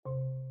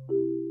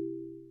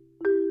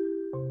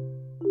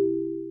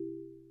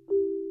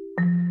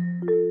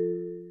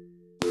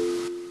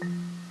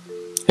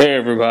Hey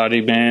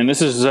everybody, man.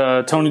 This is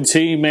Tony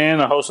T, man,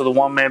 the host of the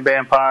One Man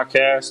Band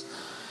podcast.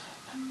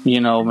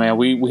 Man,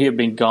 we have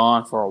been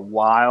gone for a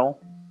while.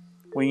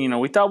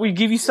 We thought we'd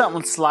give you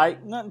something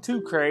slight, nothing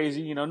too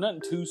crazy,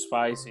 nothing too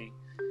spicy.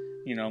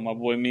 Me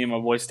and my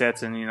boy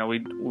Stetson,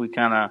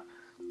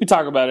 we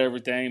talk about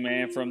everything,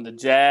 man, from the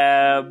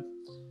jab,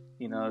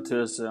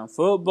 to some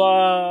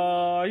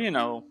football,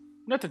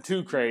 nothing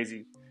too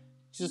crazy.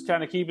 Just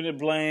kind of keeping it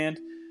bland,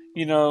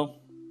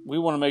 we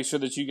want to make sure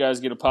that you guys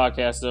get a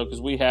podcast though, because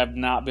we have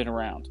not been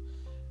around.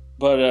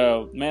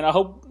 But man, I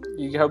hope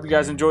you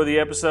guys enjoy the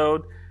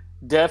episode.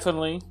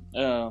 Definitely,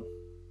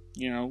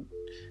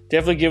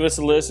 definitely give us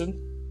a listen.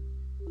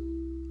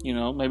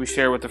 Maybe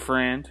share with a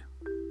friend.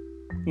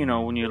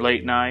 When you're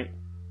late night,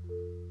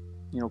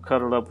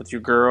 cuddle up with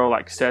your girl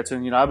like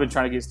Stetson. I've been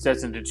trying to get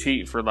Stetson to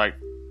cheat for like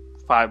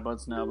 5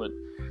 months now, but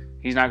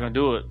he's not going to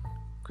do it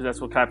because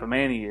that's what type of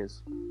man he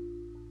is.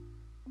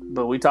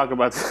 But we talk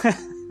about that.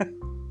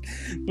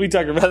 We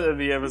talk about that in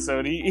the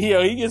episode. He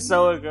gets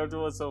so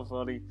uncomfortable. It's so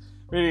funny.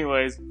 But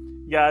anyways,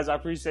 guys, I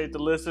appreciate the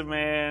listen,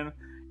 man,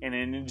 and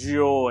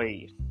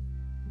enjoy.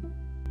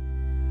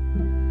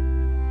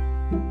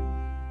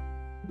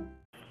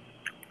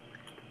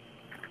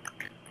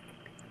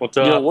 What's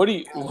up? Yo, what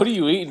are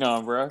you eating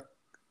on, bro?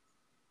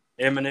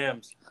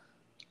 M&M's.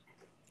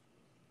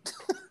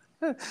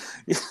 I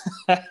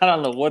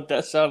don't know what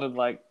that sounded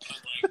like.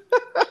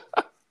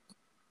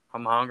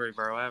 I'm hungry,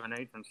 bro. I haven't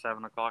eaten since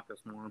 7 o'clock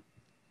this morning.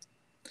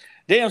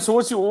 Damn. So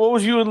what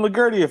was you in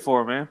LaGuardia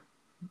for, man?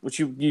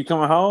 You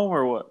coming home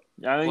or what?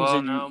 I think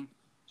No.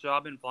 So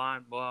I've been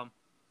flying. Well,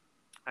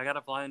 I got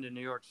to fly into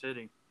New York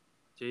City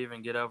to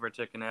even get over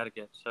to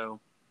Connecticut. So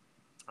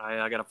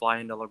I got to fly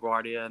into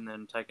LaGuardia and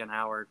then take an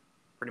hour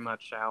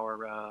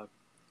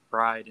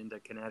ride into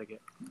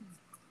Connecticut.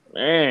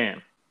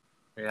 Man.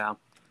 Yeah.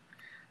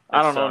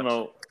 I don't know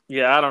no.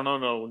 Yeah, I don't know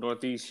no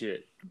Northeast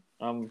shit.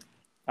 I'm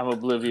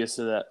oblivious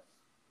to that.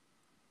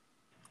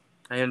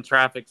 And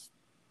traffic's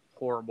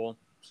horrible,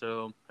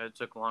 so it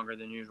took longer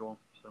than usual.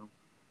 So.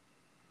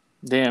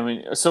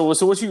 Damn. So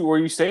where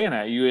you staying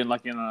at? You in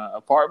an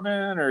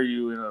apartment or are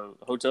you in a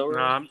hotel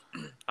room?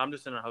 No, I'm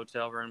just in a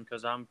hotel room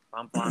because I'm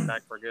flying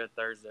back for good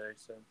Thursday.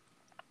 So.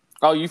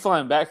 Oh, you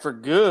flying back for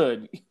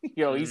good?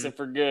 Yo, he said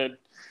for good.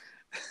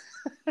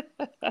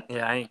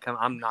 Yeah,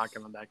 I'm not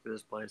coming back to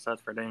this place.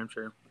 That's for damn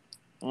sure.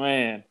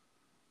 Man,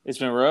 it's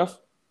been rough.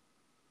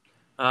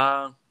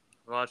 Well,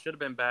 I should have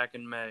been back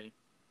in May,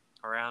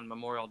 around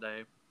Memorial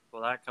Day.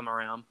 Well, that come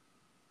around.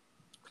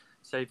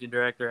 Safety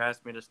director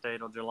asked me to stay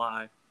till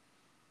July.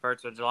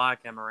 1st of July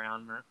came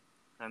around,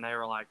 and they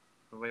were like,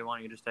 "We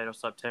want you to stay till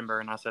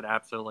September," and I said,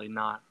 "Absolutely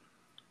not."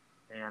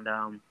 And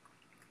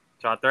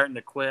so I threatened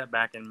to quit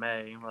back in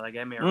May. Well, they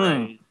gave me a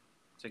raise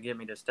to get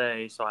me to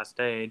stay, so I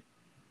stayed.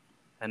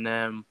 And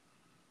then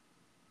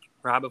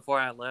right before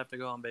I left to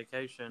go on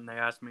vacation, they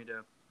asked me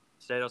to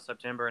stay till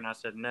September, and I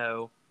said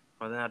no.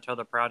 Well, then I told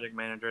the project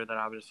manager that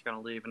I was just going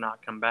to leave and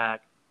not come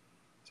back.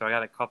 So I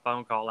got a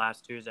phone call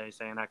last Tuesday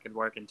saying I could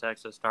work in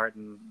Texas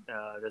starting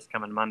this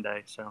coming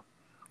Monday. So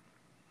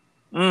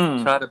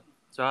I had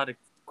to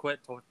quit,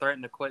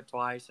 threaten to quit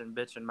twice, and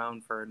bitch and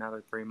moan for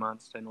another 3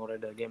 months in order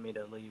to get me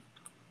to leave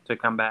to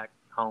come back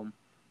home.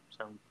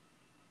 So,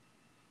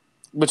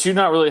 but you're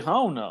not really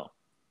home though.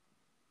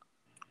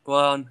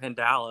 Well, in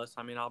Dallas,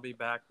 I mean, I'll be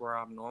back where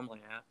I'm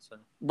normally at. So,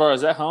 bro,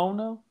 is that home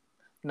though?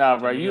 Nah,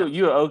 bro, you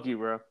a Okie,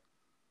 bro.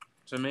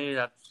 To me,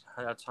 that's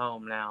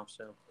home now.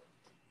 So,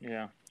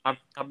 yeah, I've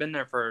been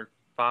there for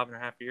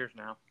 5.5 years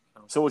now.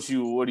 So what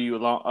are you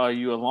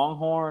a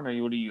Longhorn? Are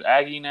you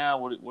Aggie now?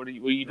 What are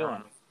you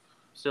doing?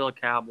 Still a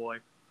Cowboy.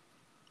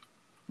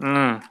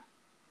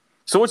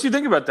 So what you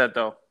think about that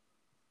though?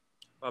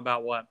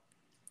 About what?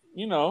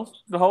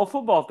 The whole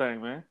football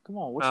thing, man. Come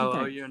on, what you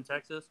think? Oh, you in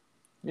Texas?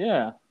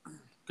 Yeah.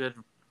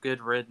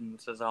 Good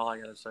riddance is all I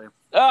gotta say.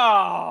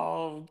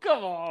 Oh,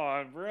 come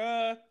on,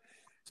 bruh.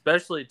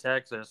 Especially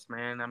Texas,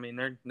 man. I mean,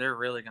 they're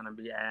really gonna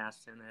be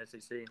asked in the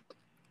SEC.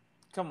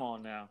 Come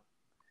on now.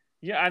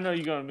 Yeah, I know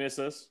you're gonna miss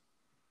us.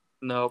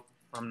 Nope,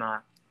 I'm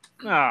not.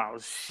 Oh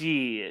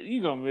shit,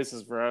 you gonna miss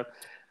us, bro.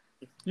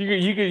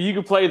 You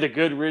could play the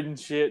good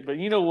riddance shit, but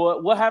you know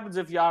what? What happens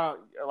if y'all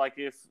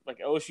if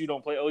OSU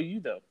don't play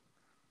OU though?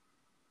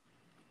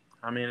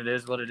 I mean, it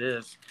is what it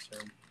is. So.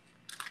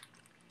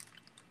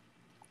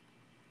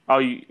 Oh,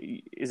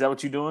 is that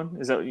what you're doing?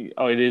 It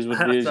is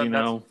what it is.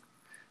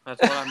 That's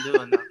what I'm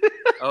doing.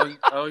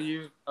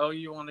 OU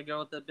want to go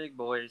with the big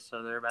boys,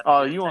 so they're about.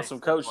 Oh, you want some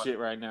coach shit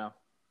right now?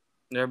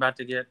 They're about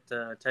to get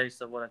a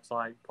taste of what it's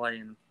like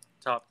playing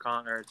top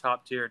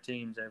tier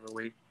teams every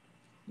week.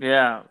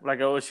 Yeah, like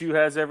OSU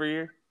has every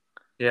year.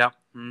 Yeah.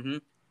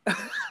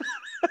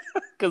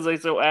 Because they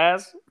so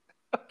ass.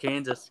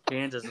 Kansas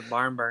is a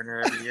barn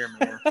burner every year,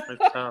 man.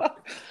 It's tough.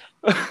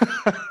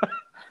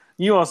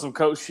 You want some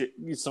coach shit?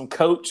 Some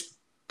coach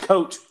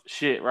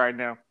shit right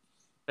now.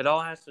 It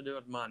all has to do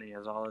with money,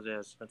 is all it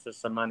is. It's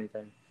just a money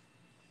thing.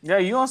 Yeah,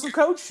 you want some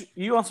coach?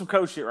 You want some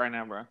coach shit right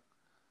now, bro?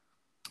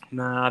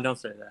 Nah, don't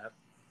say that.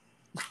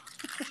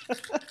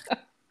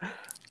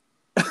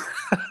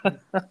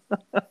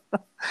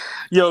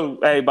 Yo,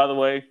 hey, by the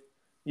way,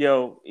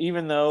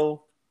 even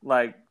though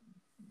like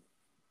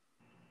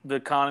the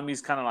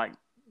economy's kind of like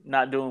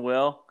not doing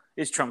well,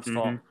 it's Trump's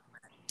fault.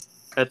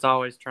 It's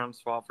always Trump's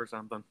fault for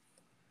something.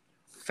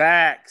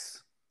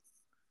 Facts.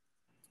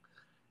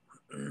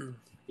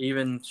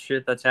 Even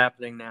shit that's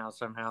happening now,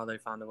 somehow they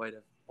find a way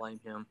to blame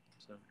him.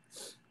 So,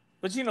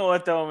 But you know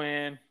what though,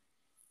 man?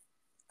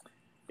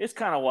 It's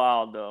kind of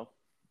wild though.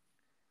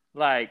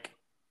 Like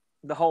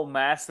the whole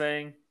mask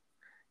thing.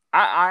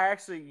 I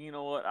actually, you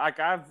know what? Like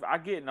I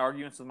get in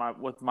arguments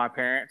with my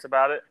parents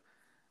about it,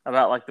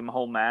 about like the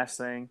whole mask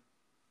thing.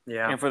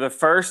 yeah. And for the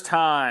first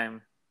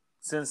time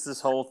since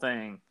this whole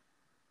thing,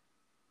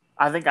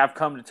 I think I've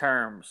come to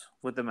terms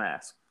with the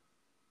mask.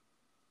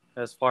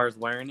 As far as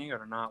wearing it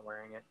or not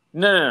wearing it?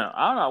 No.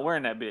 I'm not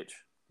wearing that bitch.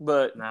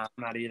 But No,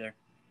 not either.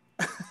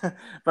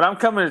 but I'm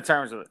coming to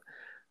terms with it.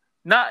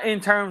 Not in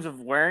terms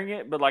of wearing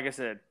it, but like I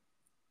said,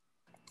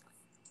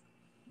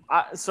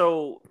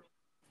 so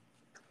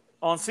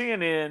on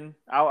CNN,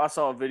 I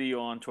saw a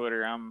video on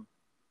Twitter. I'm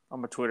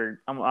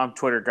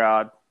Twitter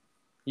god.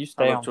 You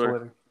stay on Twitter.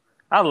 Twitter.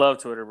 I love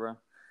Twitter, bro.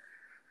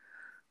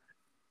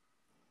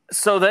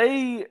 So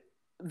what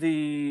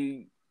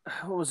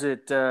was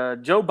it?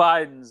 Joe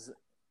Biden's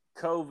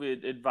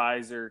COVID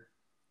advisor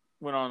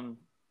went on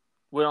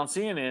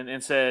CNN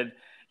and said,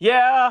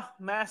 "Yeah,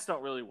 masks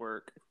don't really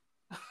work."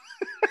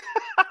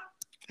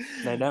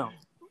 They don't.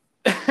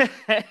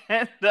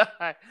 And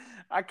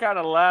I kind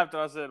of laughed.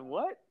 I said,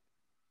 "What?"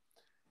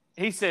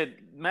 He said,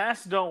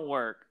 "Masks don't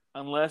work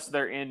unless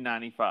they're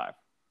N95."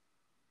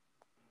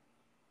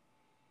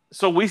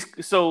 So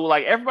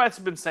like everybody's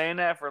been saying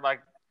that for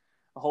like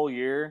a whole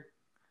year.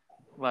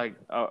 Like,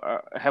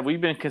 have we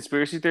been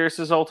conspiracy theorists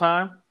this whole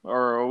time,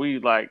 or are we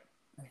like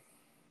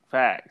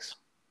facts?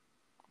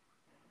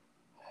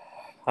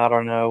 I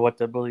don't know what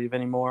to believe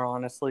anymore,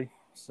 honestly.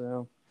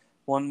 So,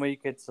 one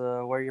week it's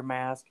wear your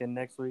mask, and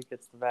next week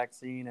it's the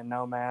vaccine and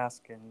no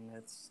mask, and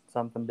it's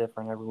something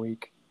different every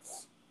week.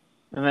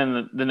 And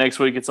then the next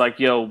week it's like,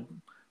 yo,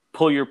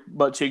 pull your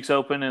butt cheeks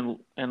open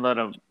and let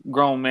a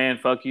grown man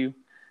fuck you.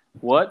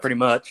 What? Pretty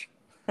much.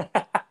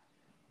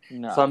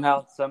 No.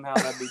 Somehow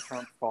that'd be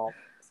Trump's fault.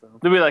 So.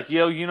 They'll be like,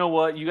 yo, you know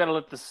what? You got to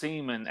let the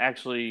semen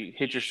actually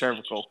hit your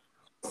cervical.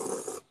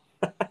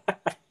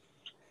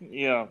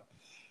 Yeah.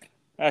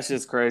 That's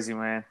just crazy,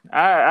 man.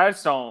 I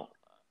just don't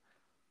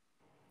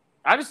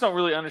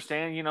really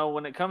understand, you know,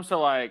 when it comes to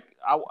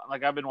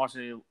I've been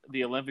watching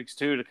the Olympics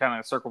too, to kind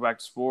of circle back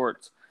to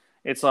sports.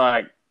 It's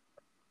like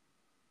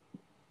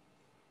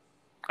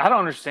I don't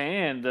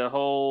understand the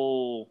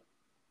whole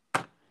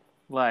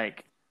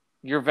like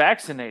you're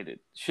vaccinated.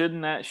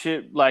 Shouldn't that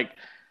shit like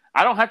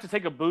I don't have to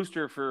take a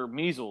booster for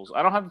measles.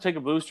 I don't have to take a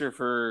booster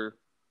for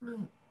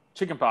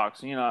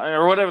chickenpox, you know,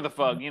 or whatever the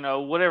fuck, you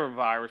know, whatever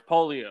virus,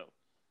 polio.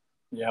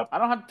 Yep. I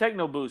don't have to take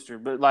no booster,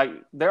 but like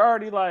they're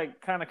already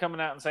like kind of coming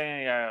out and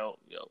saying, yo,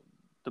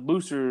 the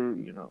booster,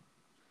 you know,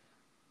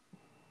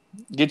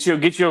 get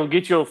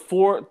your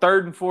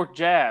third and fourth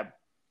jab.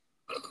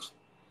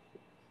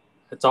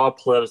 It's all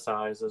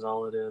politicized, is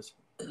all it is.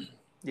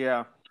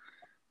 Yeah.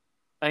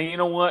 And you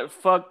know what?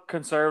 Fuck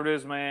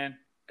conservatives, man,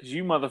 because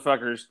you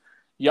motherfuckers,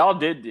 y'all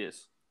did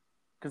this.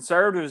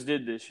 Conservatives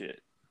did this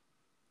shit.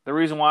 The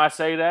reason why I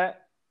say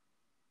that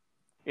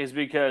is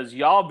because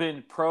y'all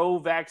been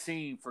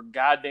pro-vaccine for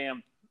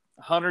goddamn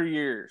 100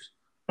 years.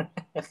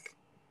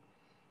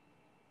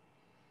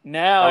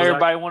 Now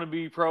everybody want to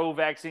be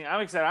pro-vaccine.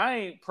 I'm excited. I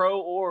ain't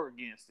pro or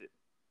against it.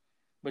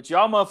 But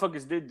y'all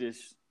motherfuckers did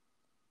this.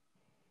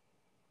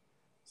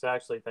 I was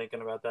actually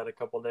thinking about that a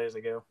couple days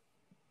ago.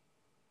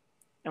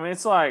 I mean,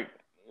 it's like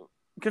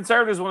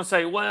conservatives want to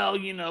say, well,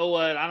 you know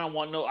what? I don't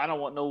want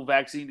no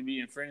vaccine to be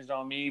infringed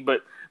on me.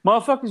 But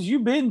motherfuckers,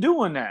 you've been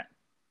doing that.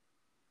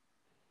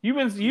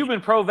 You've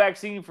been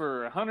pro-vaccine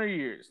for 100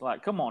 years.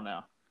 Like, come on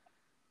now,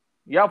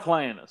 y'all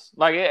playing us.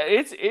 Like,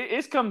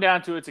 it's come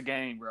down to it's a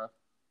game, bro.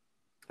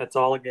 That's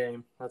all a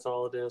game. That's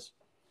all it is.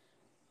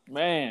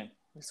 Man,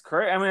 it's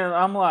crazy. I mean,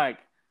 I'm like,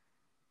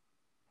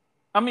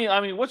 I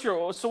mean, what's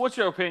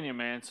your opinion,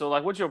 man? So,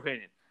 like, what's your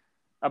opinion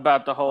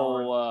about the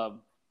whole,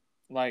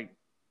 like,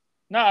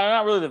 no,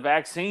 not really the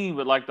vaccine,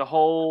 but like the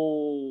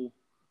whole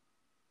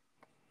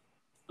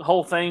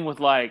thing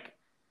with like,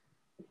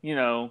 you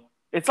know.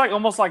 It's like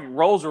almost like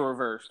roles are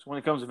reversed when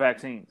it comes to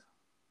vaccines.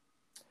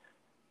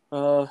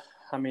 I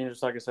mean,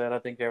 just like I said, I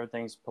think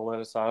everything's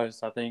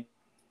politicized. I think,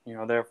 you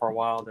know, there for a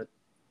while that,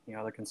 you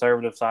know, the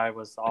conservative side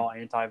was all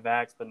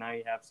anti-vax, but now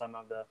you have some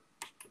of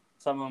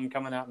them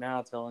coming out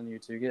now telling you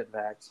to get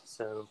vaxxed.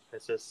 So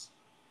it's just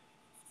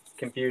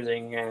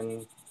confusing,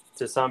 and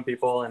to some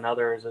people and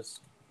others,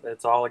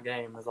 it's all a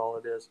game. Is all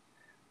it is.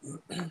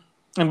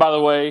 And by the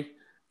way,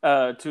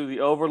 to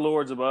the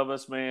overlords above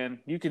us,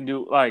 man, you can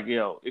do like,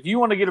 if you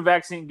want to get a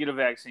vaccine, get a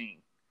vaccine.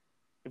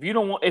 If you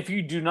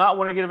do not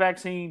want to get a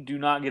vaccine, do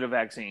not get a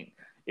vaccine.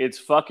 It's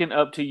fucking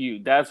up to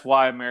you. That's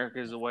why America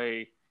is the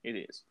way it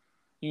is.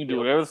 You can do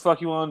whatever the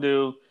fuck you want to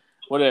do,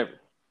 whatever.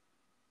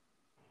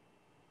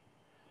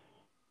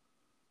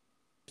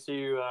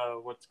 see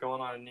what's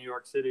going on in New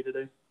York City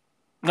today?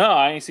 No,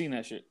 I ain't seen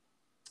that shit.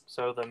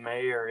 So the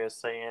mayor is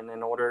saying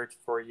in order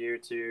for you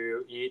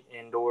to eat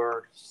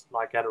indoors,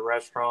 like at a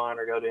restaurant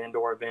or go to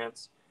indoor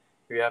events,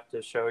 you have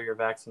to show your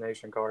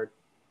vaccination card.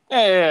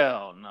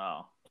 Hell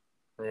no.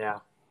 Yeah.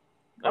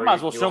 I might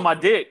as well show my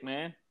dick,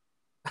 man.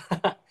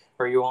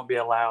 Or you won't be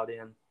allowed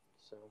in.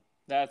 So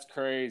that's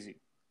crazy.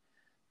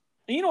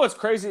 And you know what's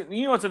crazy?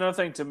 You know what's another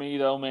thing to me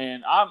though,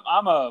 man?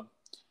 I'm a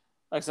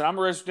like I said, I'm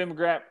a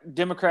registered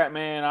Democrat,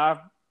 man.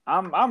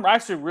 I'm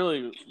actually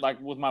really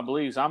like with my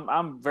beliefs.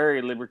 I'm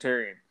very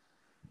libertarian.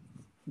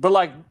 But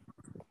like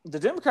the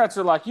Democrats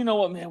are like, you know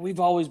what, man, we've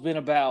always been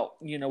about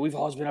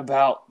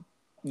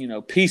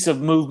peace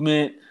of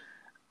movement,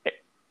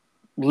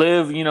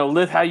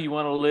 live how you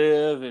want to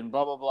live and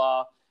blah blah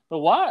blah. But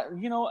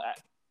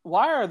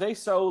why are they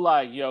so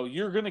like, yo,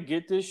 you're going to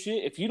get this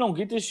shit. If you don't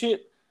get this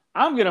shit,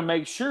 I'm going to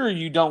make sure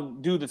you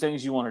don't do the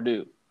things you want to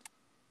do.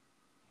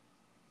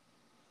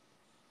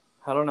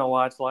 I don't know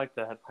why it's like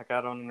that. Like,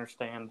 I don't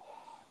understand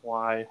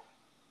why.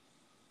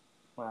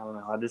 I don't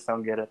know. I just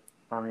don't get it.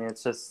 I mean,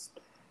 it's just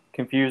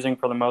confusing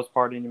for the most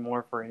part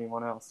anymore for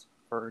anyone else,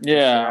 for just the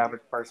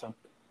average person.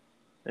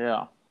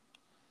 Yeah.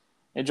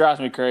 It drives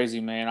me crazy,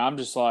 man. I'm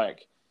just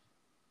like,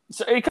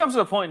 so it comes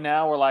to a point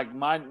now where like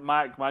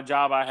my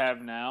job I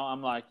have now,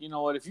 I'm like, you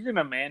know what, if you're going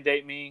to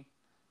mandate me,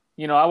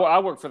 I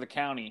work for the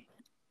county,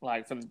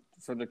 like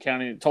for the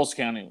county, Tulsa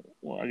County,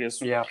 well, I guess.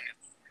 Yeah.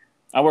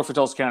 I work for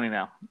Tulsa County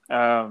now.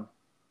 And,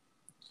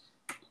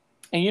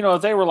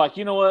 if they were like,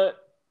 you know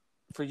what,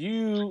 for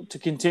you to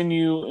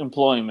continue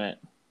employment,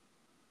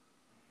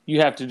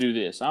 you have to do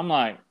this. I'm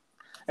like,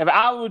 if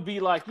I would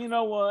be like, you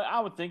know what, I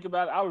would think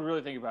about it. I would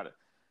really think about it.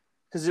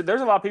 Because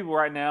there's a lot of people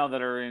right now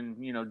that are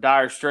in,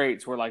 dire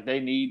straits where, like, they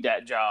need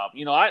that job.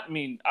 I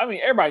mean,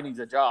 everybody needs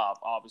a job,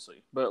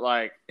 obviously. But,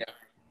 like,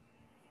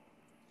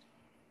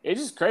 it's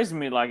just crazy to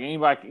me. Like,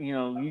 anybody,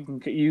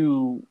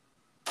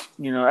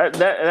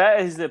 that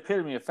is the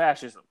epitome of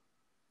fascism.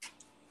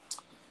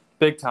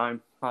 Big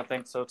time. I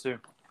think so, too.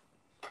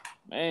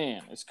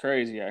 Man, it's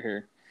crazy out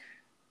here.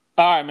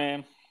 All right,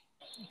 man.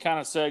 Kind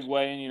of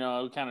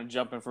segueing, kind of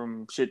jumping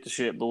from shit to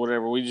shit, but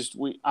whatever.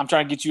 I'm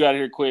trying to get you out of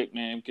here quick,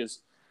 man, because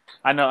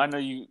I know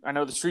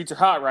the streets are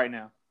hot right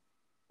now.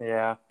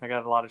 Yeah, I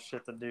got a lot of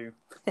shit to do.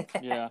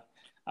 Yeah,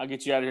 I'll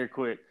get you out of here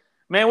quick.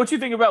 Man, what you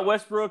think about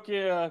Westbrook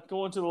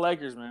going to the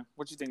Lakers, man?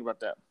 What you think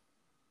about that?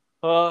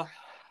 I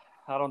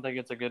don't think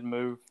it's a good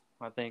move.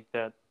 I think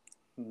that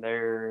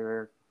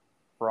their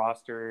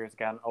roster has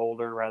gotten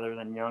older rather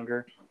than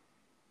younger.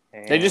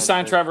 And they just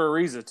signed Trevor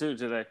Ariza, too,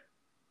 today.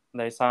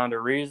 They signed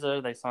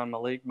Ariza. They signed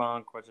Malik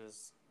Monk,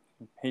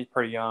 he's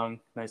pretty young.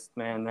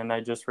 And then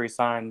they just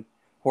re-signed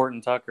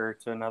Horton Tucker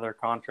to another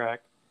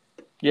contract.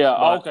 Yeah.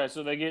 Okay.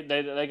 So they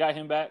got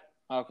him back.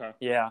 Okay.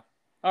 Yeah.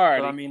 All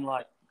right. I mean,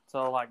 like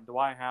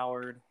Dwight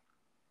Howard.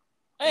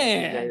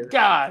 Man,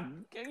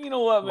 God, you know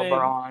what, man?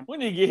 LeBron. We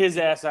need to get his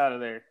ass out of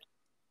there.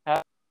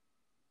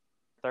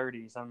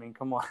 30s. I mean,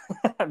 come on,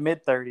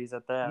 mid-30s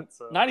at that.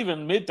 So. Not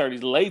even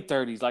mid-30s, late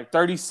 30s, like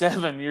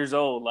 37 years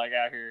old, like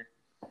out here.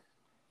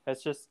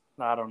 It's just,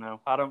 I don't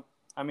know.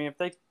 I mean,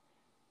 if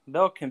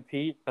they'll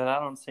compete, but I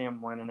don't see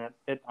them winning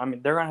it. I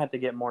mean, they're gonna have to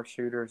get more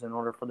shooters in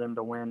order for them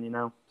to win,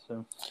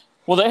 So.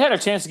 Well, they had a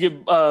chance to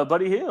get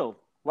Buddy Hield.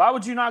 Why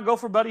would you not go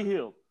for Buddy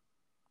Hield?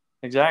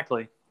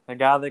 Exactly, a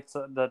guy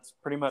that's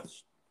pretty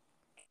much,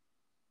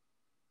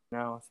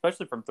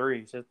 especially from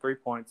threes. His 3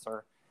 points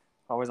are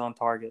always on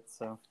target.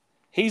 So.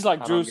 He's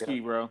like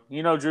Drewski, bro.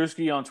 You know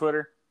Drewski on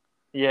Twitter?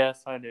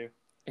 Yes, I do.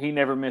 He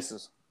never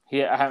misses.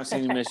 I haven't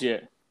seen him miss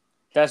yet.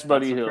 That's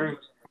Buddy Hield.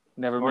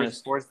 Never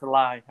missed. Where's the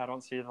lie? I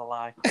don't see the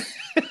lie.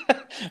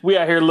 We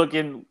out here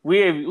looking.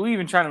 We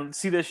even trying to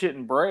see this shit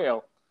in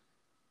Braille.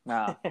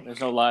 Nah, there's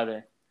no lie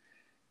there.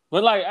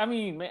 But like, I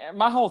mean, man,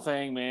 my whole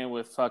thing, man,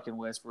 with fucking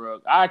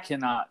Westbrook, I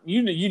cannot.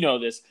 You know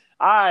this.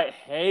 I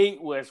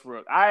hate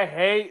Westbrook. I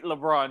hate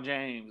LeBron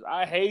James.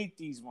 I hate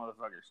these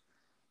motherfuckers.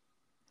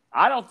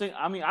 I don't think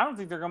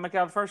they're gonna make it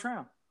out of the first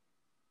round.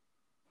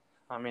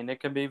 I mean, it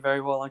could be very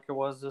well like it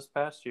was this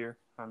past year.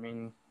 I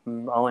mean,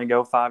 only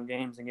go 5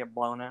 games and get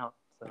blown out.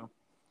 So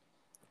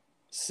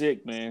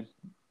sick, man.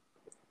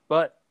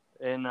 But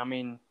I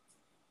mean,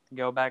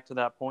 go back to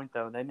that point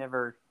though. They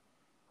never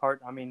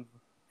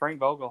Frank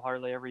Vogel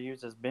hardly ever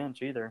used his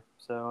bench either.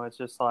 So it's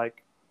just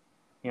like,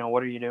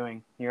 what are you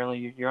doing? You're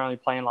only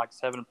playing like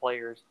 7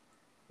 players.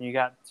 And you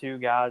got 2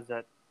 guys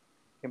that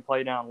can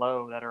play down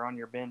low that are on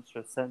your bench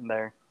just sitting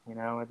there.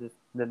 It just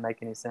didn't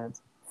make any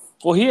sense.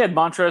 Well, he had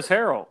Montrezl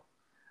Harrell.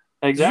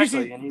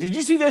 Exactly. Did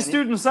you see that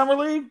dude in Summer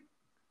League?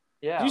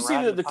 Yeah. Did you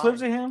see the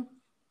clips of him?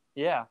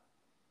 Yeah.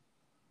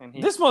 And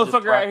this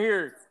motherfucker out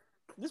here,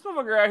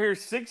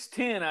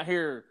 6'10", out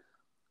here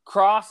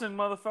crossing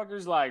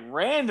motherfuckers like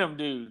random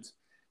dudes.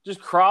 Just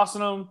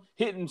crossing them,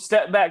 hitting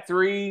step back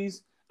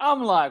threes.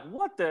 I'm like,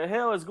 what the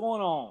hell is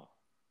going on?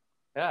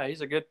 Yeah,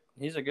 he's a good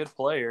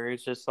player.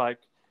 It's just like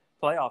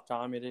playoff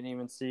time. He didn't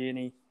even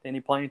see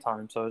any playing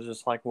time. So it's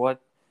just like,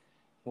 what?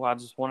 Well, I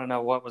just want to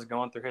know what was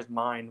going through his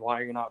mind. Why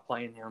are you not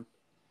playing him?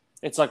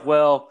 It's like,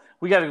 well,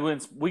 we got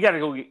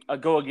to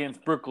go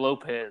against Brooke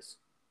Lopez.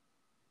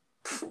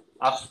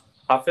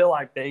 I feel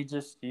like they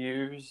just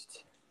used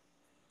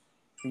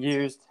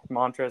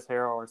Montrezl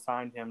Harrell or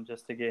signed him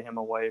just to get him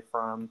away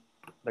from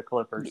the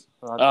Clippers.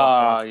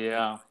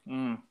 Yeah.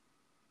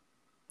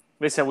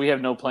 They said we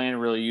have no plan of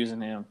really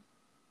using him.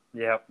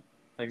 Yep,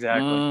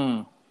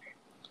 exactly.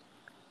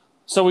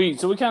 So we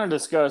kind of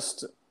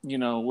discussed,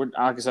 we're like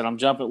I said,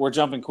 we're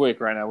jumping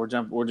quick right now.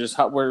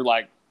 We're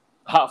like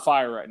hot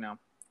fire right now.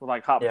 We're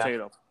like hot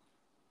potato.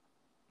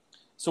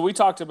 So we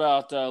talked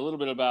about a little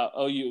bit about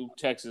OU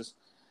Texas.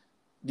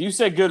 You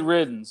said good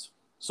riddance.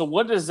 So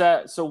what does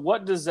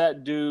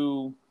that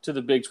do to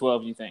the Big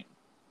 12, you think?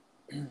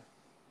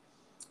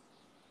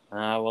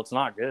 Well, it's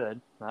not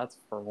good. That's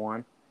for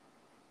one.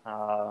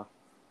 I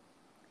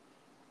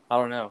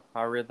don't know.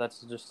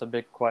 That's just a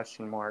big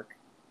question mark.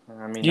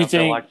 I mean, You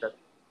feel like that.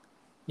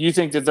 You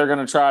think that they're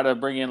going to try to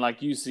bring in like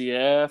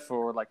UCF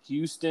or like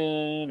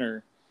Houston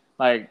or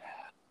like?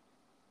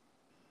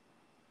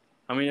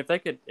 I mean,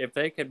 if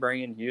they could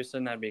bring in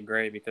Houston, that'd be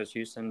great because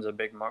Houston's would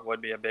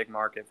be a big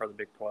market for the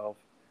Big 12,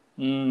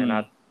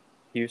 and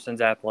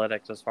Houston's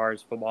athletics as far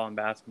as football and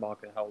basketball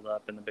could hold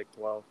up in the Big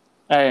 12.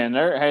 Hey, and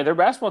their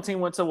basketball team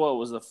went to what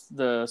was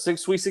the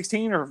Sweet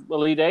 16 or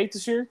Elite 8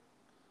 this year?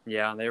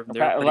 Yeah, they were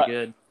pretty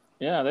good.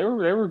 Yeah, they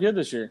were good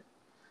this year.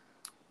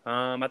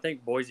 I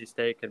think Boise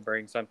State could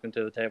bring something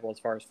to the table as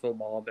far as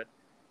football, but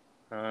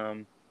I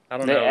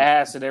don't know. They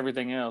ass at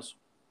everything else.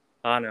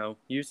 I know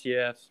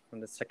UCF,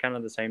 and it's kind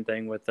of the same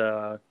thing with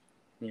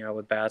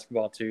with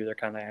basketball too. They're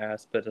kind of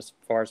ass, but as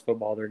far as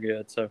football, they're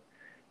good. So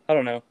I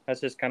don't know. That's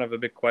just kind of a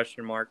big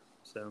question mark.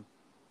 So.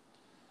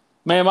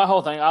 Man, my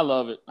whole thing, I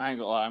love it. I ain't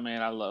gonna lie,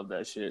 man. I love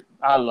that shit.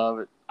 I love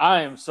it.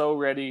 I am so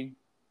ready.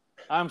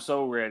 I'm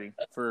so ready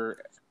for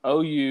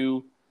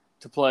OU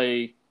to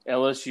play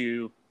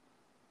LSU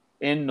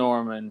in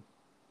Norman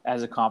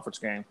as a conference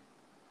game.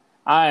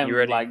 I am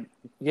like,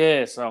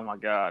 yes. Oh my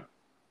god.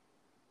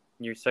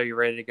 You're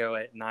ready to go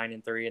at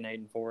 9-3 and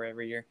 8-4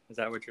 every year? Is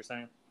that what you're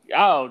saying?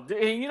 Oh,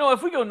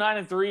 if we go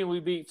 9-3 and we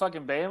beat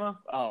fucking Bama,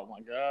 oh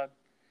my god.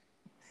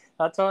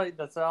 That's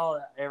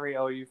all every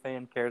OU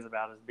fan cares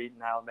about is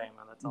beating Alabama.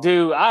 That's all.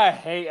 Dude, I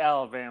hate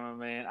Alabama,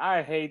 man.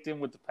 I hate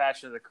them with the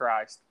passion of the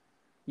Christ.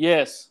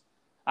 Yes,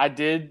 I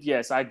did.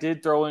 Yes, I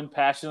did throw in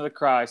passion of the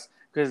Christ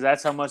because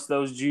that's how much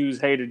those Jews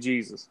hated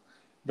Jesus.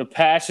 The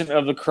passion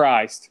of the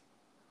Christ.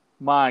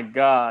 My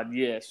God,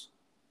 yes.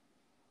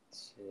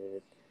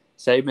 Shit.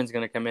 Saban's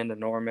gonna come into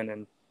Norman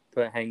and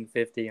hang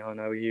 50 on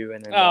OU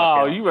and then.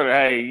 Oh, you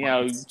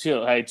better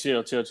chill. Hey,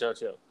 chill.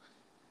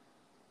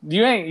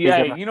 You ain't.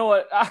 Yeah, you know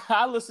what?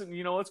 I listen.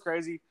 You know what's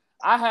crazy?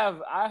 I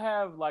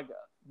have like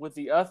with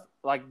the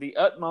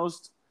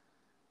utmost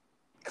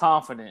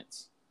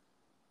confidence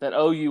that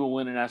OU will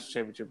win a national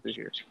championship this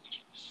year.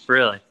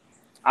 Really?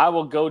 I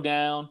will go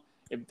down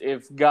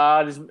if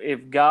God's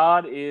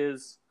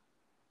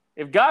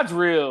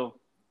real.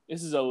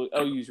 This is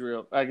OU's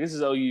real. Like this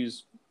is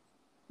OU's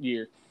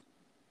year.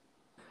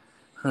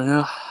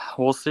 Yeah,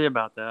 we'll see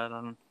about that.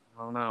 I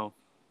don't know.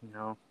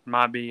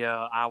 Might be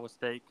Iowa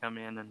State come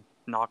in and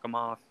knock them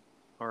off,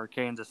 or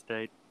Kansas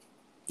State.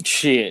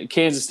 Shit,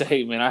 Kansas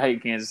State, man. I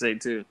hate Kansas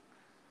State too.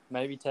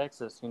 Maybe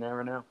Texas. You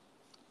never know.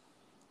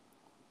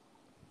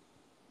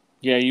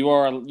 Yeah, you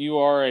are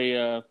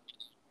a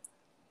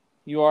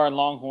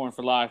Longhorn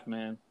for life,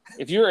 man.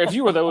 If you were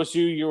the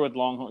OSU, you're with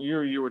Longhorn.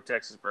 You're with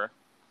Texas, bro.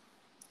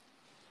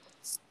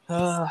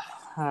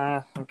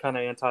 I'm kind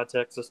of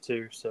anti-Texas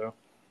too, so.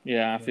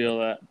 Yeah, I feel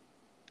that.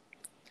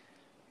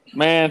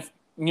 Man,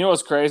 you know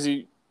what's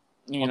crazy?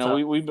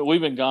 We've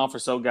been gone for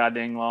so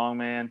goddamn long,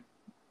 man.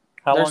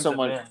 How long has it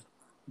been?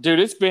 Dude,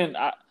 it's been.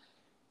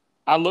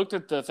 I looked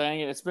at the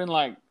thing, and it's been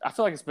like I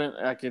feel like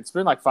it's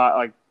been like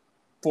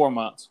 4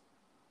 months.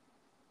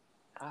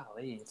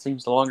 Golly, it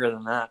seems longer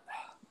than that.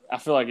 I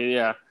feel like it.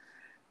 Yeah.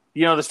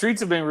 The streets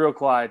have been real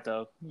quiet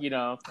though.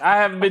 I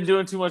haven't been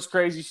doing too much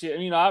crazy shit.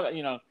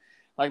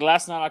 Like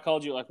last night I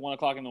called you at like 1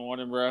 o'clock in the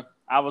morning, bro.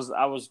 I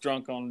was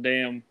drunk on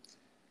damn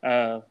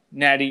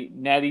natty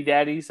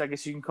daddies, I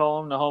guess you can call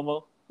them, no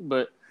homo,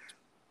 but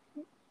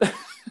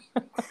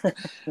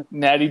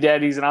natty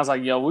daddies, and I was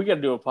like, yo, we got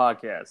to do a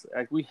podcast.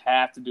 Like we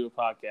have to do a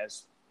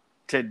podcast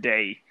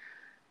today.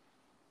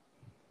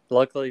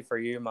 Luckily for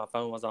you, my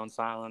phone was on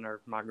silent,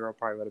 or my girl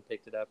probably would have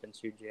picked it up and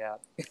chewed you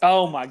out.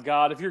 Oh my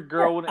god, if your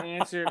girl would have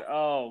answered,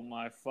 oh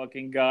my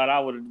fucking god, I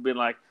would have been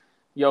like,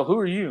 yo, who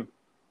are you?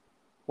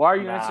 Why are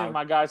you answering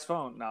my guy's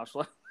phone? No,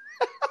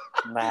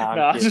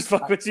 I'm just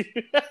fuck with you.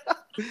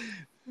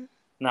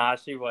 Nah,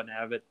 she wouldn't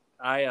have it.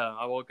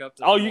 I woke up.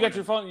 You got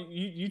your phone.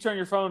 You turn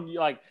your phone. You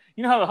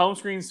know how the home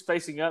screen's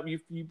facing up.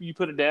 You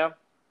put it down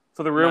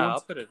for the real ones.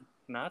 I'll put it.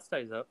 Nah, it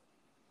stays up.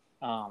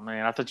 Oh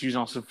man, I thought you was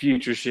on some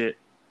future shit.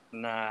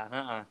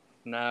 Nah,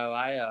 no.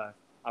 I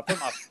put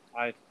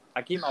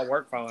I keep my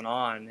work phone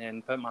on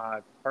and put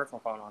my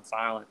personal phone on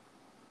silent.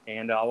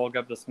 And I woke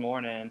up this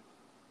morning.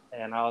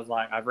 And I was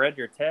like, I've read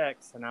your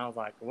text, and I was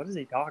like, what is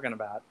he talking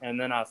about?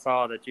 And then I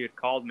saw that you had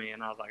called me,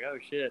 and I was like, oh,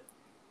 shit.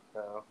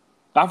 So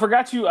I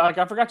forgot you. Like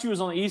I forgot you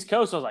was on the East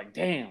Coast. I was like,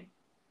 damn.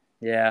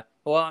 Yeah.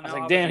 Well, I was no, like,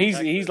 I was damn. in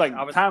He's Texas.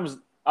 like times.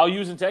 Oh, you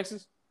was in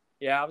Texas?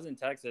 Yeah, I was in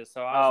Texas,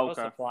 so I was Oh, supposed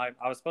to okay. fly.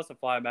 I was supposed to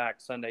fly back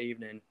Sunday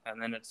evening,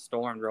 and then it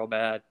stormed real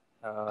bad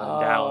in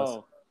Dallas.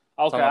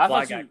 Oh, So okay. my I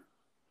flight thought got you.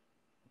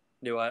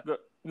 do what?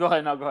 Go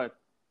ahead. No, go ahead.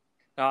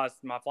 No,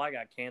 my flight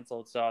got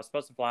canceled, so I was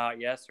supposed to fly out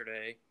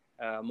yesterday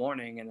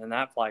morning, and then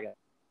that flight got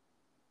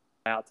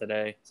out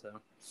today. So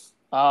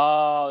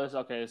Oh, this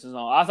okay. This is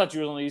on. I thought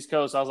you was on the East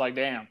Coast. I was like,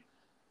 damn.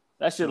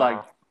 That shit like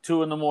no,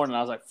 2 in the morning.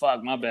 I was like,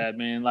 fuck, my bad,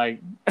 man.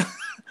 Like,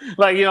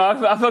 like I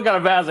felt kind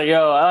of bad. I was like,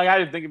 yo, I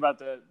didn't think about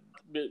that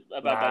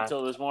nah,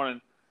 till this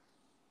morning.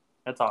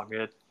 that's all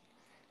good.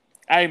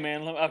 Hey,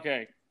 man.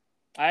 Okay,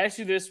 I asked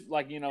you this,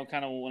 like,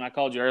 kind of when I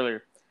called you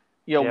earlier.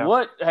 Yo, Yeah.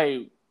 what?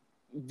 Hey,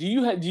 do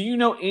you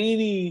know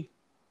any?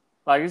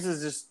 Like, this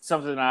is just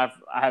something I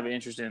have an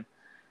interest in.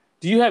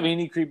 Do you have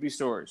any creepy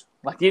stories?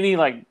 Like any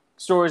like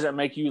stories that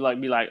make you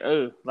like be like,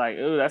 oh,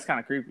 that's kind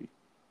of creepy.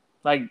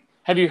 Like,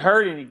 have you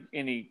heard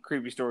any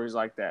creepy stories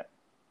like that?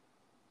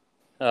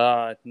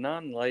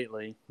 None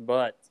lately,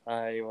 but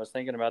I was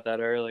thinking about that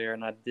earlier,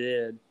 and I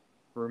did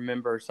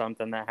remember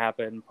something that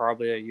happened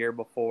probably a year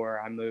before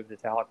I moved to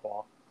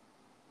Tahlequah.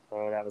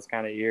 So that was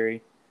kind of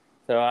eerie.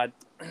 So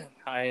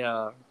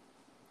I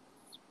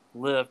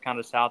live kind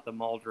of south of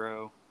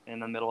Muldrow in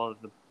the middle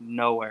of the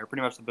nowhere,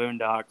 pretty much the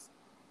boondocks.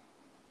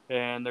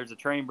 And there's a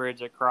train bridge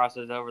that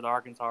crosses over the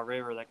Arkansas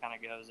River that kind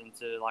of goes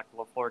into like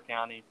LaFleur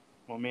County.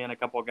 Well, me and a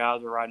couple of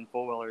guys were riding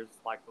four wheelers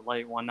like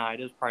late one night.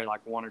 It was probably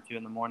like 1 or 2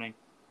 in the morning,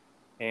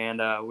 and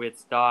we had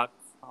stopped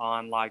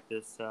on like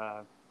this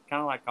kind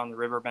of like on the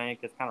riverbank.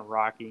 It's kind of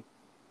rocky,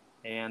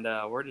 and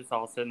we're just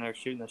all sitting there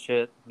shooting the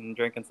shit and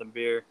drinking some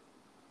beer.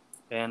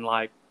 And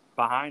like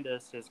behind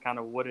us is kind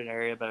of wooded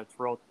area, but it's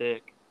real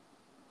thick,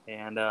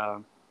 and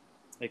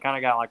it kind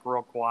of got like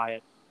real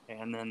quiet.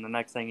 And then the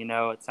next thing you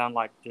know, it sounded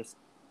like just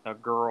a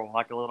girl,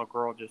 like a little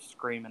girl, just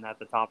screaming at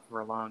the top of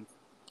her lungs.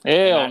 And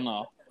Hell that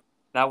no.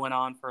 that went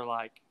on for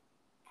like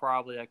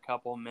probably a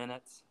couple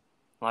minutes.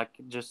 Like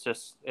just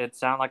it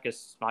sounded like a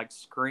like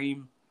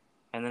scream,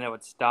 and then it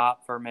would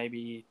stop for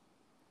maybe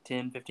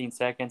 10, 15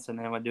 seconds, and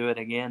then it would do it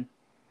again.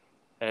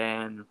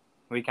 And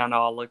we kind of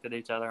all looked at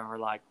each other and were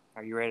like,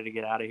 "Are you ready to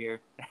get out of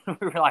here?" We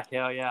were like,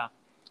 "Hell yeah!"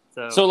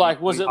 So So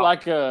like, was we it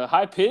like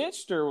high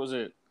pitched or was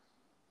it?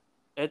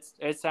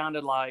 it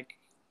sounded like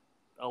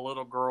a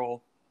little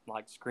girl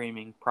like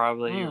screaming,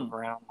 probably Mm,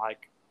 around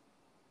like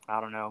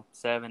I don't know,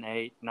 7,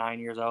 8, 9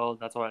 years old.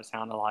 That's what it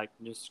sounded like,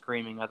 just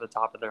screaming at the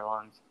top of their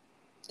lungs.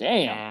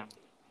 damn. And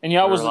And we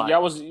were like,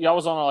 y'all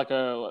was on like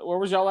a where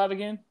was y'all at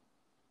again?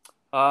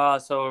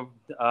 so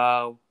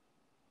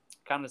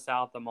kind of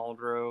south of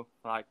Muldrow,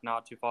 like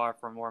not too far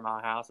from where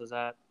my house is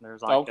at.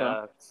 There's like Okay.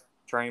 a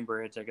train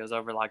bridge that goes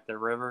over like the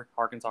river,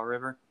 Arkansas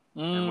River,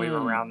 and we were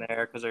Mm, around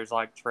there because there's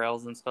like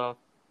trails and stuff.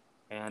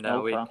 And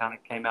we okay. kind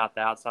of came out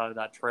the outside of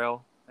that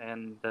trail,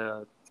 and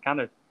it's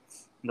kind of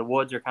the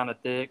woods are kind of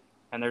thick,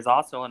 and there's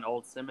also an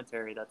old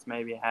cemetery that's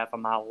maybe half a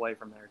mile away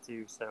from there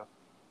too. So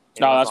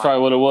it No, was that's like,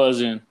 probably what it was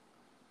then.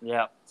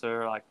 yeah. So we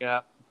are like,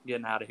 yeah,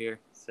 getting out of here.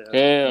 So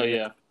Hell we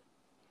yeah.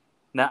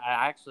 now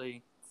I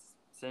actually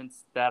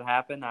since that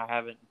happened, I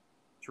haven't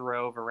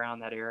drove around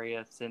that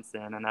area since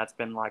then, and that's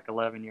been like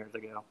 11 years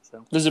ago.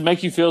 So Does it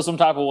make you feel some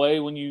type of way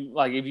when you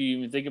like if you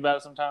even think about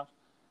it sometimes?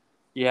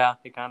 yeah,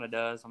 it kind of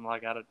does. I'm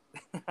like,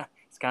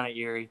 it's kind of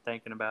eerie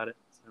thinking about it.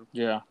 So.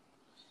 Yeah.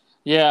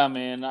 Yeah,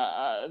 man.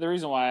 The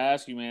reason why I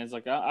ask you, man, is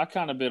like I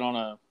kind of been on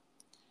a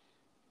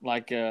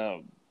like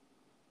a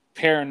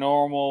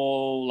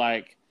paranormal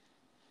like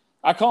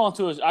I call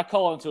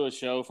into a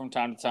show from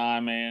time to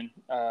time, man.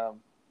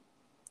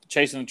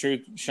 Chasing the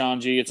Truth,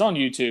 Sean G. It's on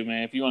YouTube,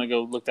 man. If you want to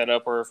go look that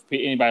up, or if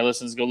anybody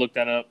listens, go look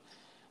that up.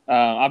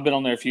 I've been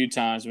on there a few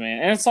times,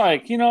 man, and it's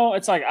like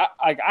it's like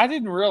I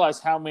didn't realize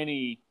how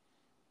many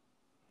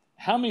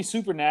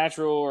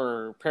supernatural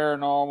or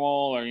paranormal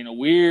or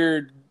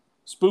weird,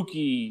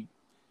 spooky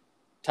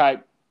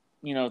type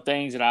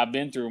things that I've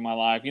been through in my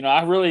life.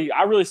 I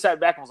really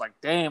sat back and was like,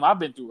 damn, I've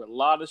been through a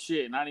lot of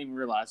shit, and I didn't even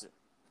realize it.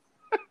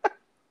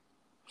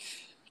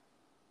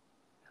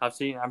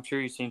 I'm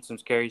sure you've seen some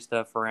scary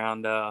stuff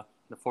around the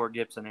Fort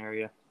Gibson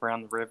area,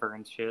 around the river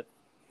and shit.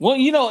 Well,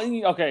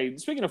 okay.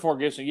 Speaking of Fort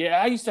Gibson,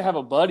 yeah, I used to have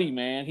a buddy,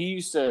 man. He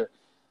used to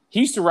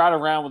ride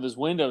around with his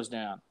windows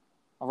down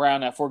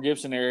around that Fort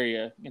Gibson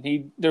area,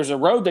 and there's a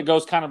road that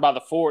goes kind of by the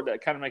fort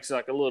that kind of makes it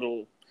like a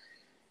little.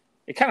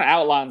 It kind of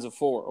outlines the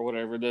fort or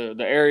whatever the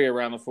area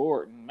around the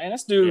fort. And man,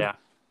 this dude, Yeah,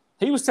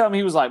 he was telling me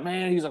he was like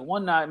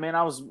one night, man,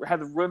 had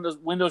the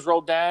windows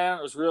rolled down.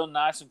 It was real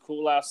nice and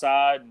cool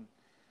outside, and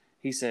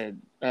he said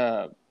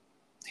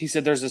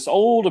there's this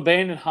old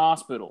abandoned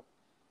hospital.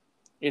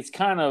 It's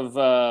kind of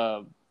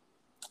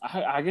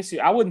I guess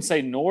I wouldn't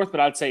say north, but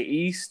I'd say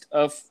east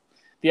of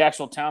the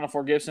actual town of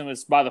Fort Gibson.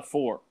 It's by the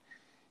fort.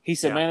 He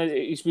said, yeah. man,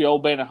 it used to be an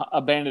old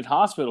abandoned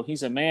hospital. He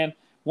said, man,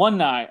 one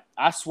night,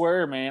 I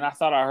swear, man, I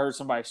thought I heard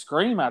somebody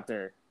scream out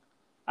there.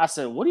 I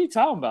said, what are you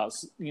talking about?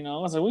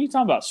 I said, what are you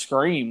talking about?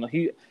 Scream.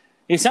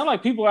 It sounded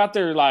like people out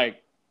there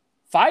like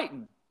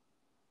fighting.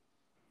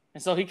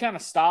 And so he kind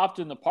of stopped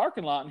in the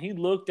parking lot and he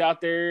looked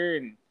out there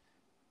and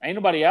ain't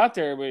nobody out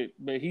there,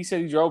 but he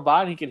said he drove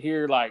by and he could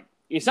hear like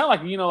it sounded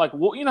like like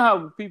you know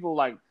how people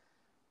like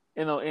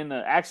in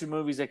the action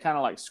movies they kind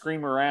of like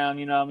scream around,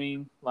 you know what I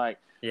mean? Like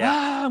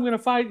I'm gonna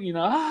fight,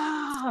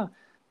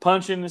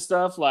 punching and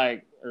stuff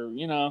like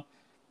or.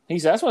 He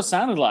said that's what it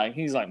sounded like.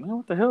 He's like, man,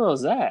 what the hell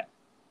is that?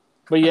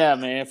 But yeah,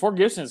 man, Fort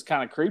Gibson's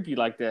kind of creepy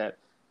like that.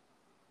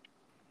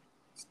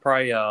 It's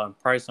probably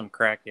some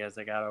crackheads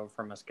they got over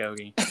from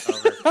Muskogee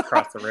over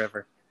across the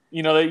river.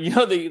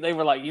 They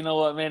were like, you know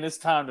what, man, it's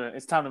time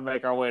to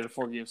make our way to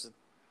Fort Gibson.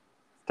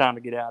 It's time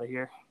to get out of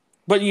here.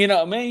 But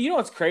man, you know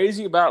what's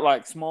crazy about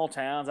like small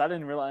towns? I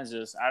didn't realize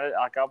this. I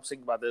was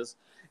thinking about this.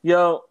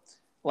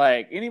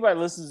 Like anybody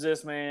listens to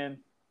this, man,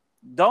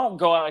 don't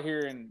go out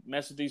here and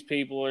mess with these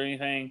people or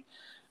anything.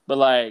 But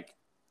like,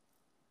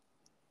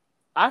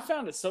 I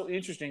found it so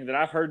interesting that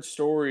I've heard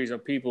stories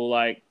of people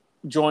like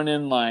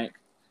joining like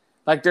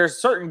there's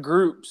certain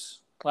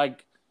groups,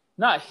 like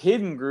not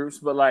hidden groups,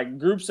 but like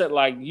groups that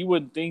like you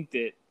would think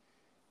that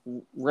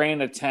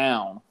ran a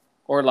town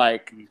or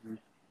like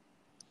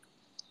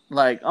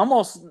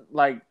almost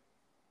like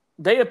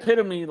they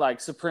epitome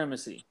like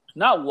supremacy,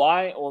 not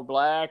white or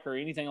black or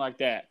anything like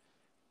that.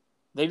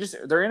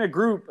 They're in a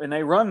group and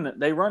they run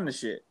the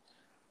shit.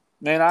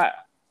 Man,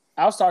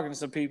 I was talking to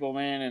some people,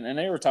 man, and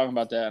they were talking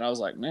about that, and I was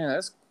like, man,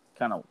 that's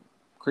kind of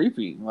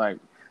creepy. Like,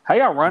 how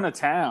y'all run a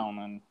town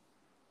and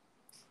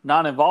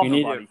not involve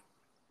nobody?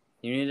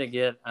 You need to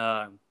get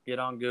on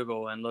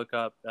Google and look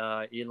up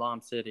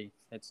Elam City.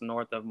 It's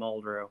north of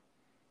Muldrow,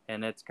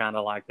 and it's kind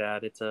of like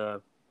that. It's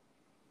a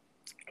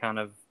kind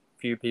of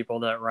few people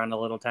that run a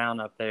little town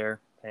up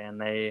there,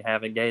 and they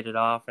have it gated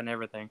off and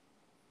everything.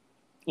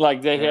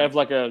 Like they have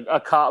like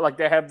a cop, like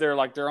they have their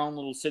own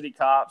little city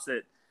cops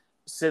that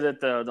sit at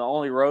the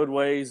only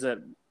roadways that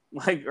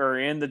like are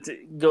in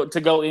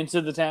to go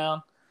into the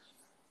town.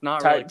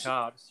 Not really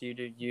cops. You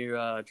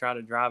try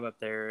to drive up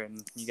there,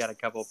 and you got a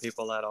couple of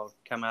people that'll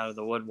come out of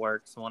the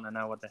woodworks want to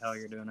know what the hell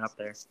you're doing up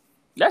there.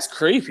 That's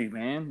creepy,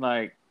 man.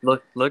 Like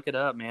look it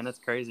up, man. It's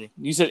crazy.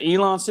 You said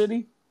Elam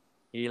City?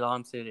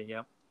 Elam City,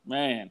 yep.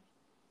 Man,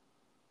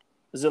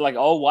 is it like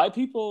all white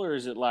people or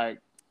is it like?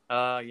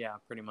 Yeah,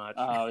 pretty much.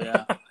 Oh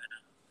yeah,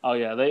 oh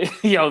yeah.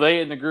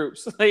 They in the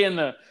groups. They in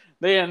the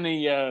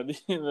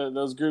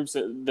those groups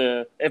that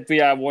the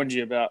FBI warned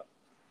you about.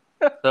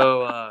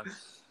 So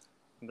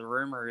the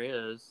rumor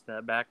is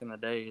that back in the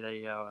day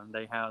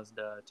they housed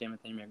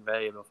Timothy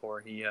McVeigh before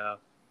he a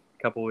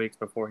couple weeks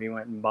before he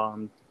went and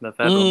bombed the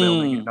federal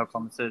building in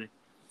Oklahoma City.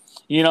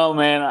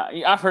 Man,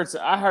 I've heard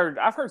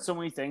so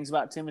many things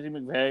about Timothy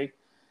McVeigh.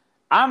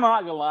 I'm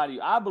not gonna lie to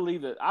you. I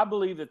believe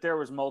that there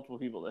was multiple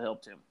people that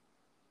helped him.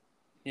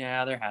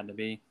 Yeah, there had to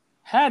be.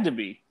 Had to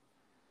be.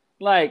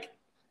 Like,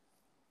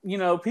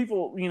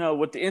 people,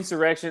 with the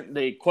insurrection,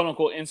 the quote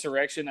unquote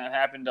insurrection that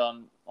happened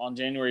on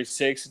January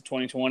 6th,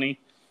 2020.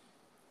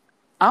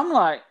 I'm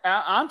like,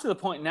 I'm to the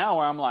point now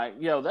where I'm like,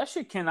 that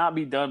shit cannot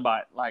be done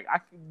by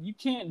you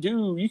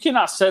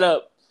cannot set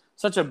up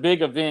such a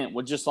big event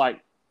with just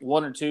like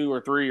 1 or 2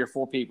 or 3 or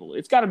 4 people.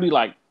 It's got to be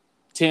like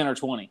 10 or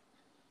 20.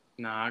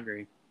 No, I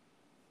agree.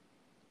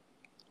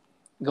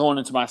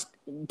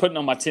 Putting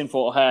on my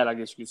tinfoil hat, I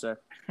guess you could say.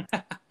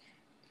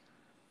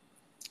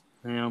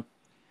 Yeah.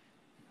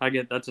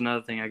 That's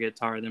another thing I get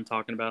tired of them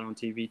talking about on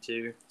TV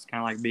too. It's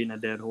kind of like beating a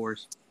dead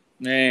horse.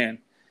 Man,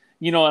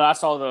 and I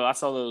saw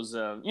those.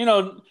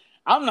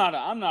 I'm not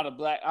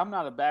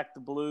a back the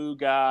blue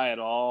guy at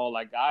all.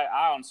 Like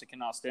I honestly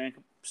cannot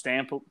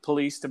stand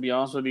police, to be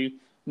honest with you.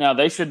 Now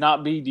they should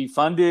not be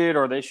defunded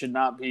or they should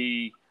not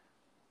be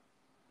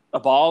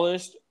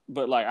abolished.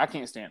 But like I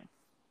can't stand them.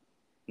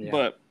 Yeah.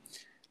 But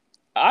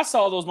I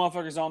saw those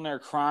motherfuckers on there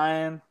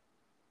crying,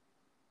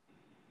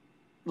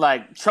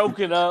 like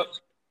choking up.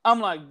 I'm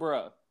like,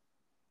 bruh.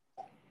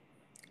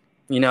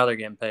 They're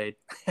getting paid.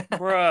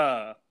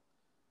 Bruh.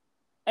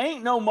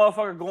 Ain't no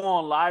motherfucker go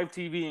on live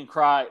TV and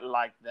cry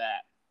like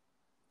that.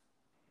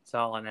 It's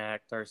all an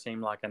act or seem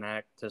like an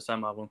act to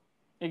some of them.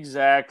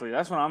 Exactly.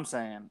 That's what I'm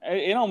saying.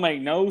 It don't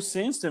make no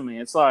sense to me.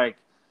 It's like,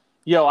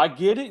 I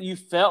get it. You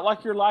felt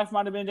like your life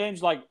might have been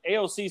dangerous. Like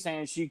AOC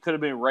saying she could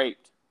have been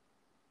raped.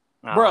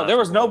 Bro, there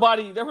was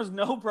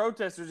no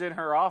protesters in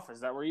her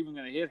office that were even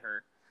going to hit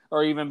her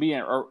or even be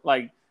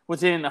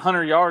within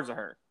 100 yards of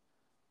her.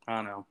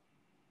 I know.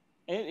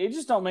 It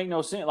just don't make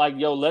no sense. Like,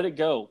 let it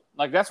go.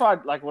 Like, that's why,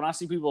 like, when I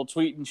see people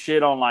tweeting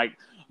shit on, like,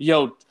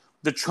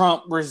 the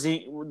Trump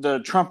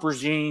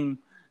regime,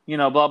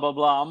 blah, blah,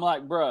 blah. I'm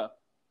like, bruh,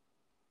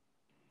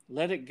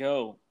 let it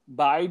go.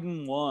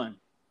 Biden won.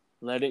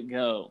 Let it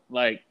go.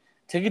 Like,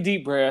 take a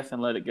deep breath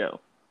and let it go.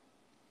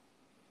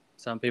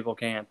 Some people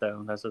can't,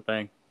 though. That's the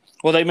thing.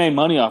 Well, they made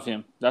money off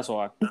him. That's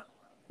why.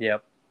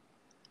 Yep.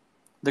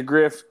 The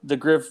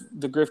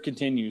grift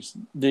continues.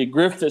 The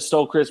grift that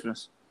stole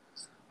Christmas.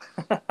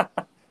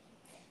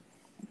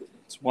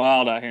 It's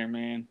wild out here,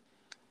 man.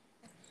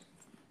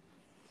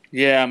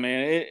 Yeah,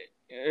 man.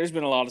 There's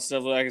been a lot of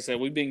stuff. Like I said,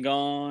 we've been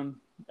gone.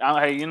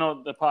 Hey,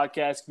 the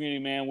podcast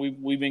community, man.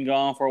 We've been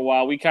gone for a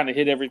while. We kind of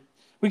hit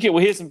we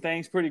hit some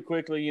things pretty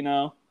quickly, you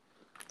know.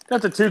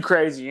 Nothing too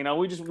crazy, you know.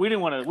 We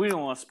didn't want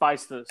to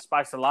spice the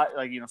life,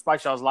 like, you know,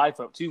 spice y'all's life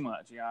up too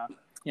much, yeah.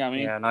 You know what I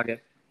mean? Yeah,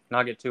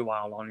 not get too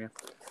wild on you.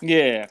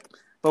 Yeah,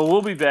 but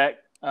we'll be back.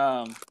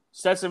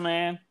 Stetson,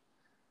 man,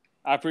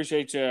 I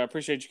appreciate you.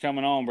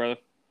 Coming on, brother.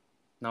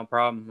 No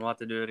problem. We'll have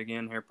to do it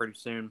again here pretty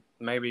soon.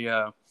 Maybe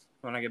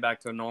when I get back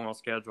to a normal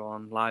schedule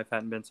and life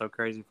hadn't been so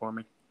crazy for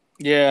me.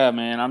 Yeah,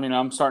 man. I mean,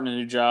 I'm starting a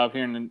new job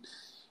here in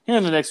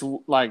the next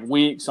like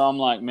week, so I'm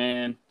like,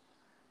 man,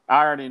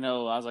 I already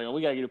know. I was like, oh,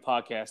 we gotta get a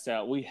podcast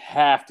out. We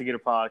have to get a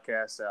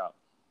podcast out.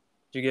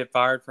 Did you get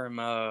fired from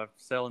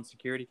selling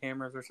security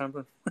cameras or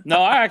something?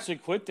 No, I actually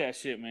quit that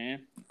shit,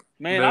 man.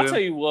 Man, I'll tell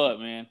you what,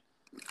 man.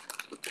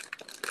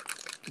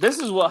 This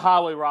is what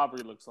highway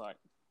robbery looks like.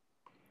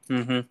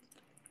 Mm-hmm.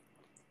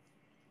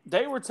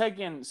 They were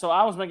taking. So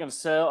I was making a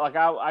sale.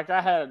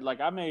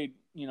 I made,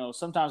 you know,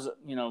 sometimes,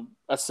 you know,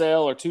 a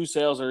sale or 2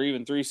 sales or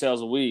even 3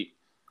 sales a week.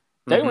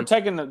 They were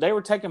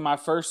taking my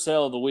first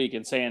sale of the week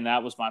and saying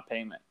that was my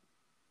payment.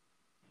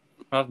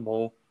 That's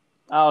bull.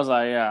 I was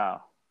like, yeah.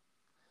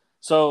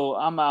 So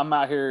I'm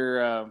out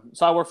here.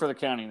 So I work for the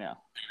county now.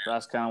 So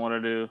that's kind of what I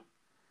do.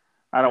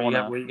 I don't want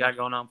to. What you got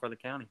going on for the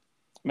county?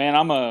 Man,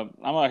 I'm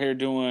out here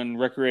doing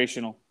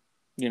recreational.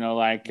 You know,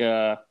 like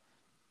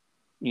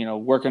you know,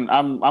 working.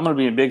 I'm gonna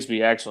be in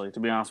Bixby, actually, to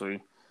be honest with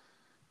you.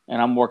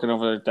 And I'm working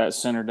over at that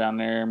center down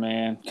there,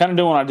 man. Kind of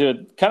doing what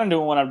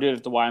I did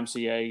at the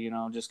YMCA. You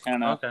know, just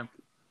kind of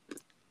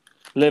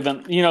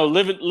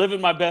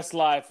living my best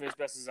life as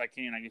best as I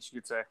can, I guess you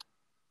could say.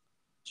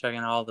 Checking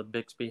all the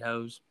Bixby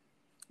hoes.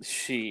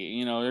 Shit,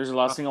 you know, there's a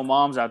lot of single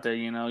moms out there.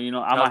 You know,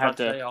 I might have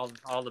to say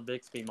all the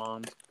Bixby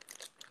moms.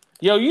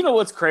 Yo, you know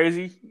what's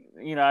crazy?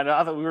 You know, I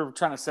thought we were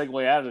trying to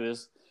segue out of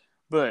this,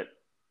 but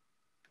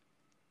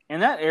in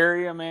that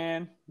area,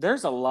 man,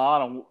 there's a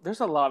lot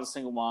of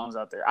single moms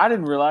out there. I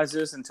didn't realize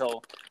this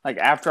until like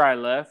after I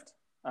left.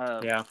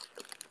 Yeah.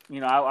 You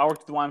know, I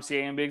worked at the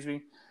YMCA in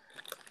Bixby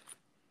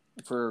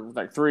for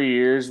like 3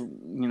 years. You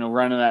know,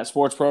 running that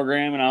sports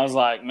program, and I was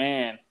like,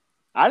 man,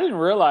 I didn't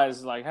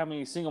realize like how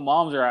many single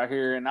moms are out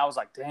here, and I was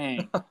like,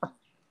 dang,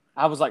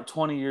 I was like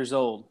 20 years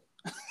old.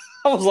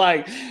 I was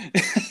like,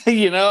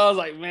 you know, I was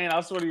like, man, I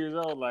was 20 years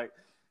old. Like,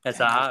 that's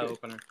an eye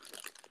opener.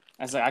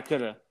 I was like, I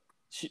could have,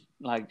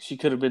 she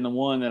could have been the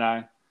one that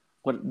I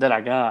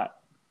got.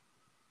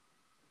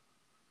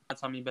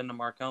 That's time you've been to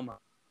Marcoma.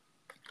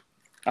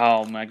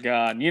 Oh my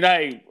God! You know,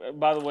 hey,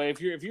 by the way, if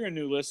you're a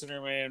new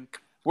listener, man,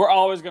 we're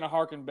always gonna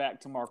harken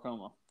back to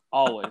Marcoma,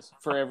 always,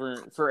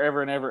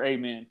 forever and ever,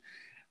 amen.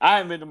 I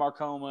haven't been to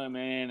Marcoma,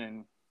 man,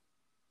 and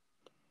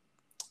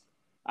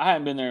I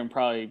haven't been there in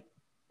probably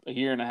a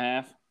year and a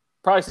half.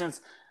 Probably since,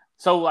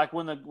 so like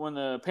when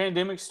the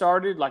pandemic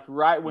started, like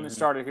right when it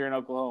started here in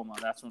Oklahoma,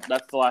 that's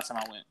the last time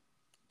I went.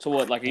 So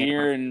what, like a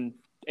year and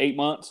 8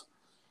 months?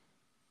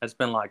 It's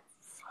been like,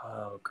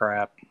 oh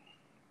crap,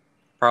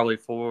 probably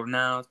 4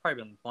 now. It's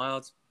probably been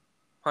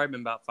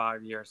about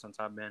 5 years since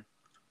I've been.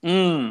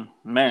 Man,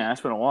 that's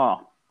been a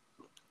while.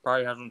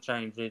 Probably hasn't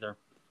changed either.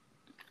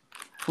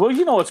 Well,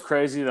 you know what's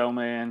crazy though,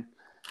 man.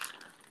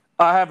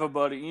 I have a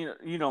buddy,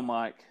 you know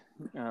Mike.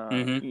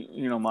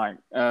 You know Mike.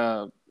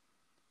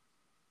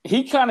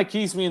 He kind of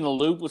keeps me in the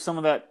loop with some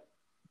of that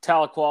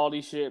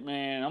Tahlequah shit,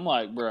 man. I'm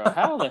like, bro,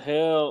 how the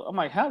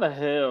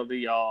hell do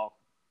y'all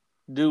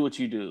do what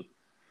you do?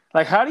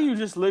 Like, how do you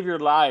just live your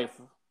life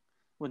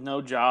with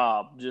no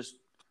job just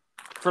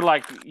for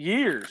like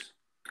years?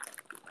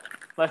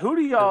 Like, who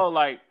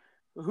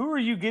are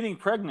you getting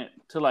pregnant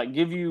to like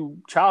give you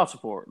child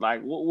support?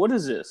 Like, what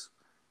is this?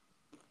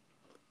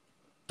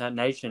 That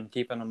nation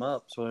keeping them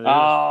up. So it is.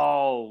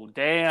 Oh,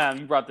 damn.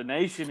 You brought the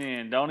nation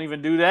in. Don't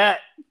even do that.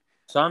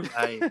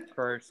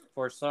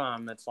 For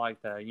some, it's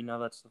like that. You know,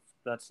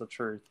 that's the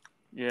truth.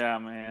 Yeah,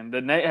 man.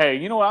 Hey,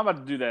 you know what? I'm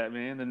about to do that,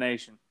 man. The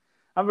nation.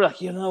 I'm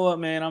like, you know what,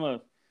 man?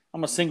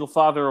 I'm a single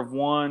father of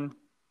one.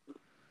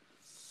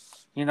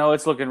 You know,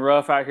 it's looking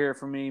rough out here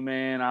for me,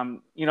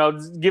 man.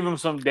 Give him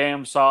some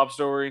damn sob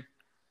story.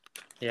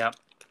 Yeah.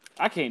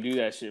 I can't do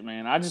that shit,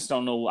 man. I just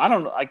don't know. I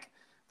don't know. Like,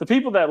 the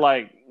people that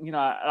like, you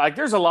know, like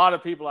there's a lot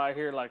of people out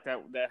here like that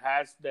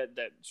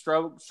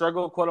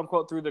struggle quote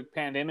unquote through the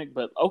pandemic,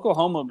 but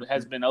Oklahoma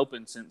has been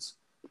open since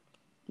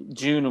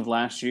June of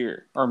last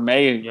year or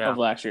May of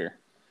last year.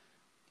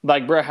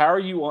 Like, bro, how are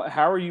you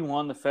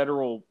on the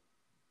federal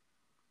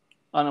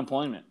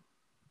unemployment?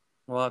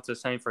 Well, it's the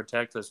same for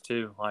Texas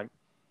too. Like,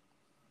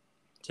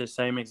 it's the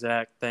same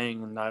exact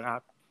thing, and I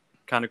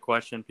kind of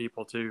question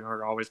people too, who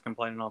are always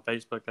complaining on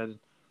Facebook that,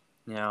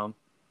 you know,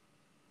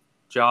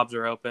 jobs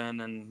are open,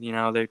 and you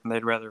know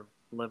they'd rather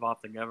live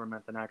off the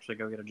government than actually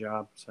go get a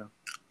job. So,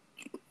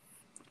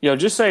 yo,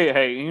 just say,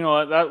 hey, you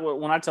know what?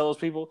 When I tell those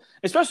people,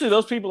 especially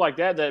those people like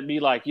that be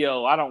like,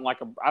 yo, I don't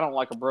like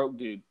a broke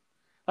dude.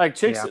 Like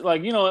chicks,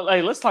 like, you know,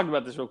 hey, let's talk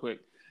about this real quick.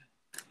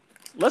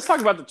 Let's talk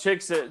about the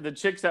chicks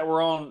that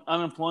were on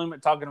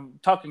unemployment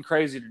talking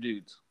crazy to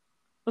dudes.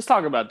 Let's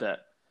talk about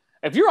that.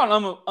 If you're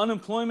on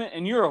unemployment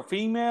and you're a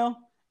female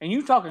and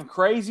you talking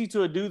crazy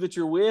to a dude that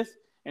you're with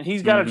and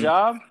he's got a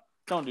job,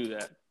 don't do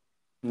that.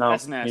 No,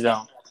 That's nasty. you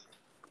don't.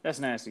 That's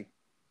nasty.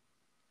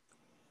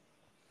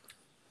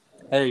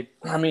 Hey,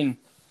 I mean,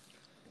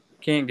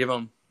 can't give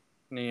them,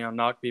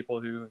 knock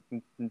people who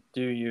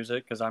do use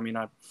it because I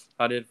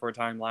did for a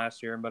time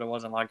last year, but it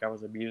wasn't like I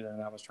was abusing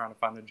it. I was trying to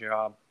find a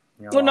job.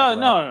 Well,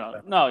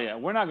 like no. Yeah,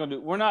 we're not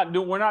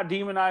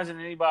demonizing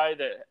anybody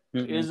that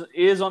Mm-mm.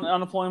 is on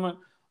unemployment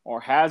or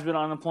has been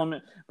on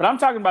unemployment. But I'm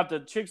talking about the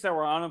chicks that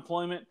were on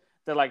unemployment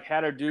that like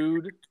had a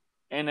dude,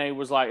 and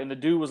the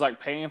dude was like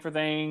paying for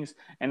things,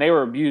 and they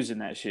were abusing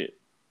that shit.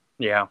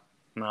 Yeah,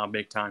 no,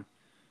 big time.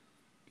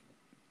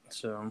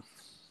 So,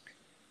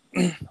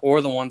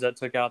 or the ones that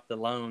took out the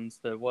loans,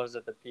 the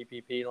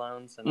PPP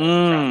loans, and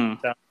then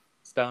trying to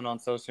stone on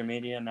social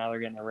media, and now they're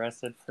getting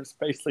arrested for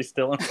basically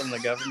stealing from the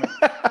government.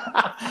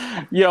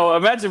 Yo,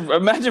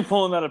 imagine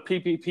pulling out a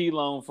PPP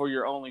loan for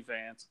your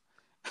OnlyFans.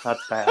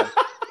 That's bad.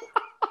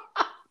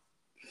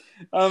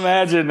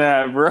 Imagine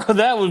that, bro.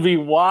 That would be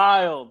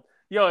wild.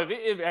 Yo,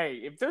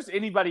 if there's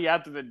anybody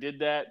out there that did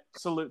that,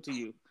 salute to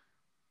you.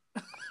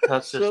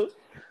 That's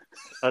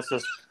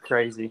just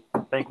crazy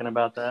thinking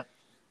about that.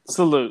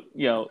 Salute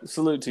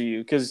to you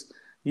because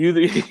you're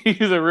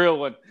the real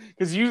one.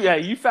 Because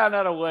you found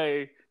out a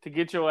way to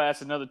get your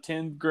ass another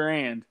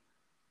 $10,000.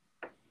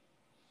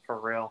 For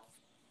real.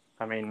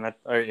 I mean,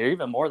 or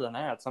even more than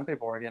that. Some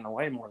people are getting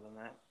away more than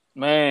that.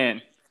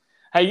 Man,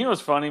 hey, you know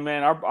what's funny,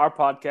 man? Our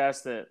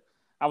podcast that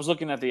I was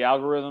looking at the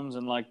algorithms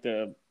and like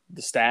the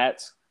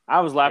stats. I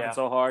was laughing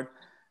so hard.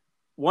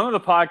 One of the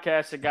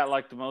podcasts that got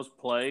like the most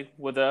play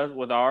with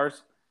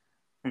ours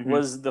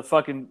was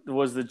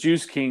the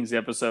Juice Kings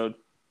episode.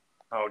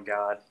 Oh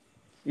God.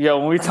 Yo,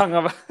 when we talking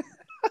about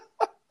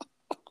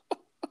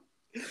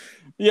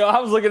yo, I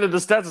was looking at the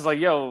stats. It's like,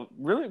 yo,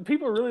 really,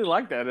 people really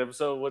like that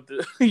episode with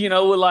the,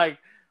 with like.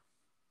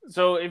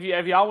 So if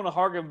y'all want to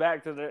harken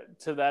back to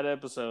that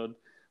episode,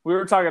 we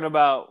were talking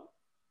about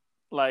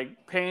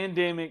like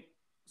pandemic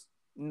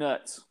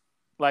nuts,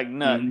 like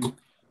nuts. Mm-hmm.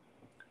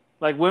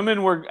 Like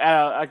women were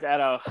at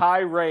a high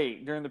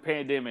rate during the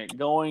pandemic,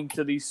 going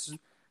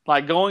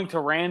to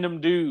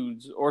random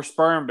dudes or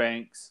sperm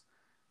banks,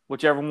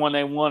 whichever one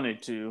they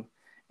wanted to,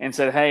 and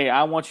said, "Hey,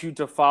 I want you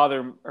to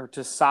father or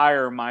to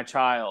sire my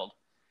child."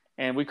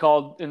 And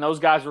those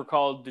guys were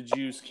called the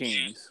Juice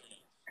Kings.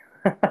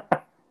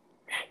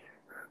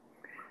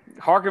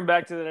 Harken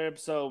back to that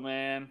episode,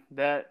 man.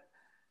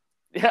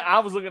 I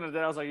was looking at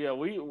that. I was like,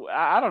 "Yo,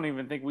 I don't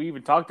even think we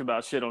even talked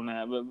about shit on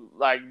that." But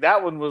like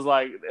that one was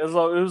like it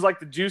was like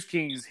the Juice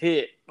Kings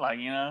hit, like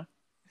I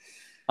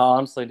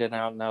honestly did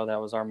not know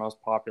that was our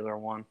most popular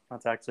one.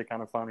 That's actually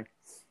kind of funny.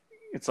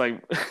 It's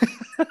like,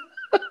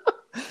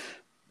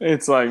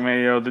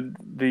 man,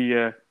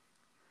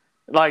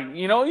 like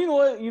you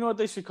know what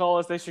they should call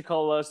us? They should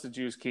call us the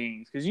Juice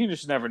Kings because you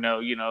just never know.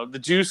 The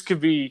juice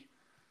could be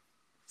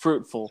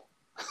fruitful.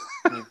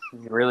 You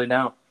really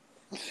don't.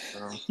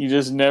 You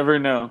just never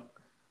know.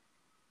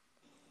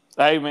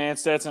 Hey man,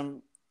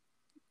 Stetson.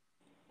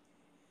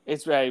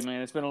 It's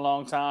been a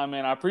long time,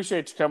 man. I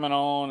appreciate you coming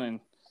on, and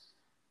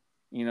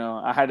hey,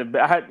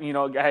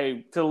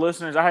 to the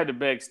listeners, I had to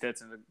beg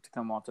Stetson to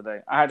come on today.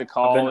 I had to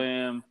call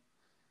him.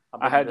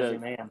 I had to,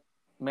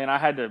 man. I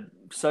had to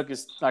suck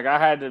his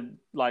to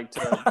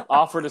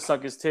offer to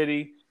suck his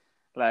titty.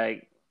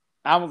 Like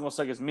I was gonna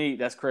suck his meat.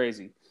 That's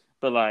crazy,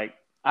 but like.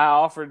 I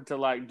offered to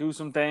like do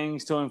some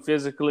things to him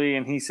physically,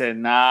 and he said,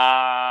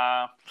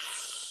 "Nah."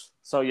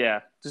 So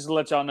yeah, just to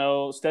let y'all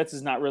know,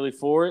 Stetson's not really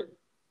for it,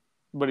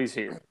 but he's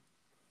here.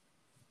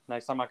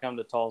 Next time I come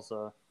to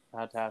Tulsa,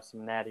 I have to have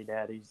some natty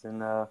daddies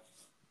and.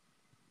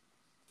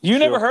 You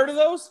never heard of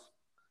those?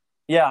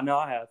 Yeah, no,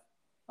 I have.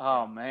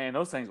 Oh man,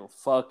 those things will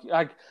fuck you.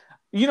 Like,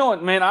 you know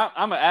what, man?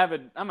 I'm an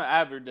avid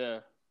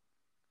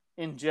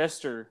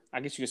ingester. I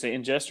guess you could say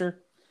ingester.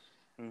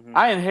 Mm-hmm.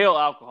 I inhale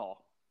alcohol.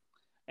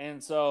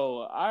 And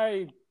so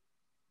I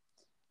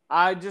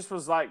just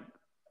was like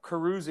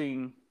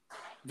perusing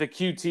the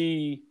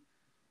QT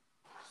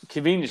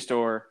convenience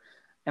store,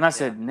 and I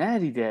said,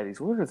 "Natty Daddies,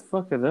 what the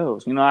fuck are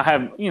those?" I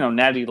have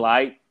Natty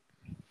Light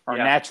or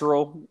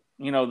Natural.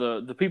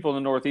 The people in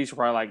the Northeast are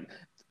probably like,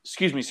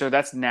 "Excuse me, sir,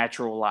 that's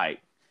Natural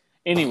Light."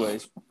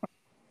 Anyways,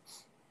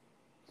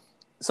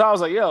 so I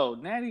was like, "Yo,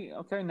 Natty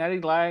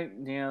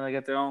Light." They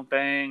got their own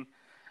thing,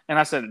 and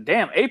I said,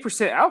 "Damn,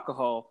 8%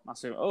 alcohol." I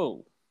said,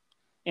 "Oh."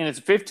 And it's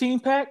a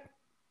 15-pack?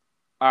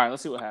 All right,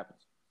 let's see what happens.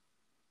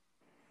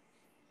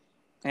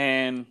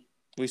 And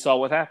we saw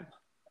what happened.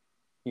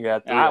 You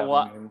got 3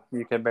 of them,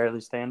 you could barely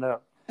stand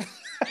up.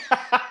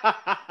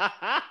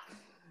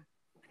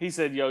 He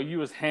said, "Yo, you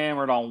was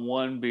hammered on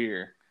one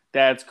beer.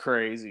 That's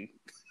crazy."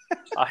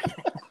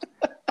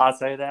 I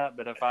say that,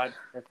 but if I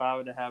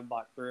would have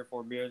like 3 or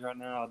 4 beers right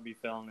now, I'd be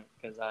feeling it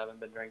because I haven't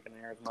been drinking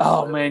there as much.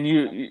 Oh, man,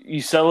 you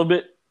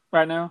celibate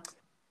right now?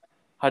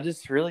 I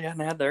just really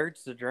hadn't had the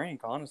urge to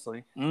drink,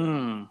 honestly.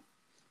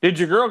 Did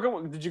your girl go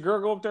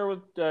up there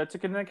to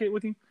Connecticut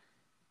with you?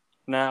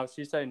 No,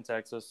 she stayed in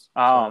Texas.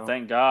 Oh, so.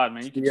 Thank God,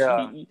 man!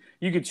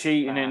 You could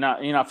cheat and then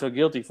not feel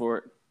guilty for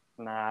it.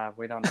 Nah,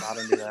 I don't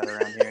do that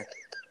around here.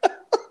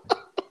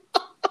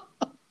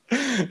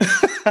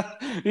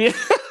 Yeah.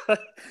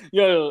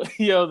 The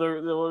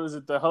what was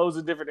it? The hoes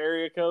in different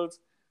area codes.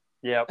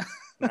 Yep.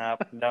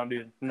 Nope. Don't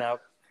do.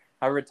 Nope.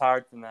 I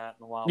retired from that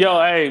in a while Yo,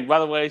 back. hey, by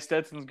the way,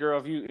 Stetson's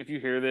girl, if you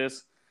hear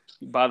this,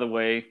 by the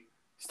way,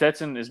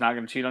 Stetson is not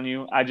going to cheat on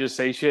you. I just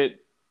say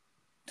shit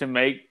to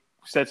make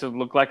Stetson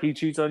look like he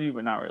cheats on you,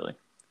 but not really.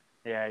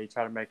 Yeah, you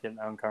try to make it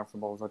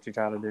uncomfortable is what you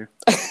try to do.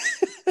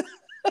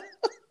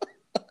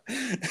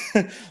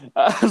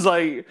 I was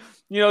like,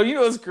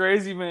 what's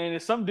crazy, man?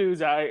 Is some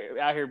dudes out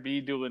here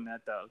be doing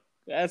that though.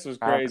 That's what's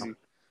crazy.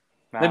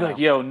 They'd be like,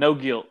 yo, no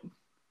guilt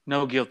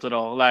at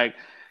all. Like,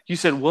 you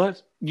said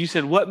what? You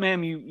said what,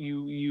 ma'am?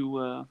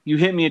 You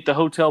hit me at the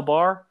hotel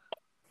bar.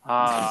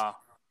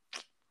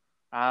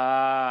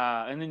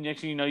 And then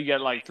next thing you know, you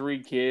got like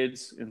 3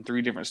 kids in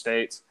 3 different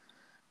states.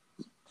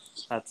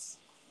 It's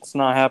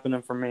not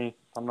happening for me.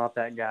 I'm not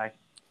that guy.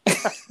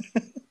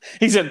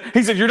 He said,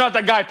 you're not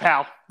that guy,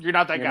 pal. You're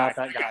not that guy. Not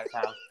that guy,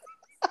 pal.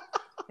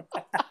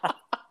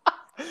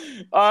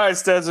 All right,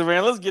 Stetson,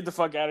 man. Let's get the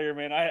fuck out of here,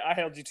 man. I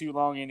held you too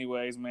long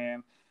anyways,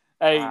 man.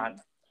 Hey,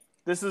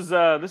 this is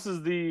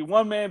the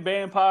One Man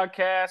Band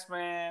podcast,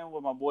 man,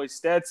 with my boy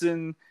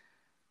Stetson.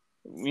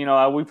 We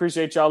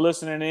appreciate y'all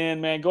listening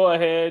in, man. Go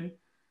ahead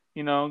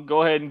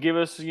and give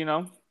us a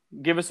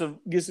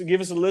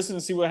listen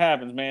and see what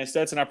happens, man.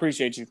 Stetson, I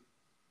appreciate you.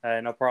 Hey,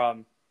 no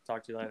problem.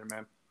 Talk to you later,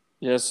 man.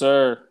 Yes,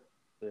 sir.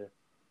 Yeah.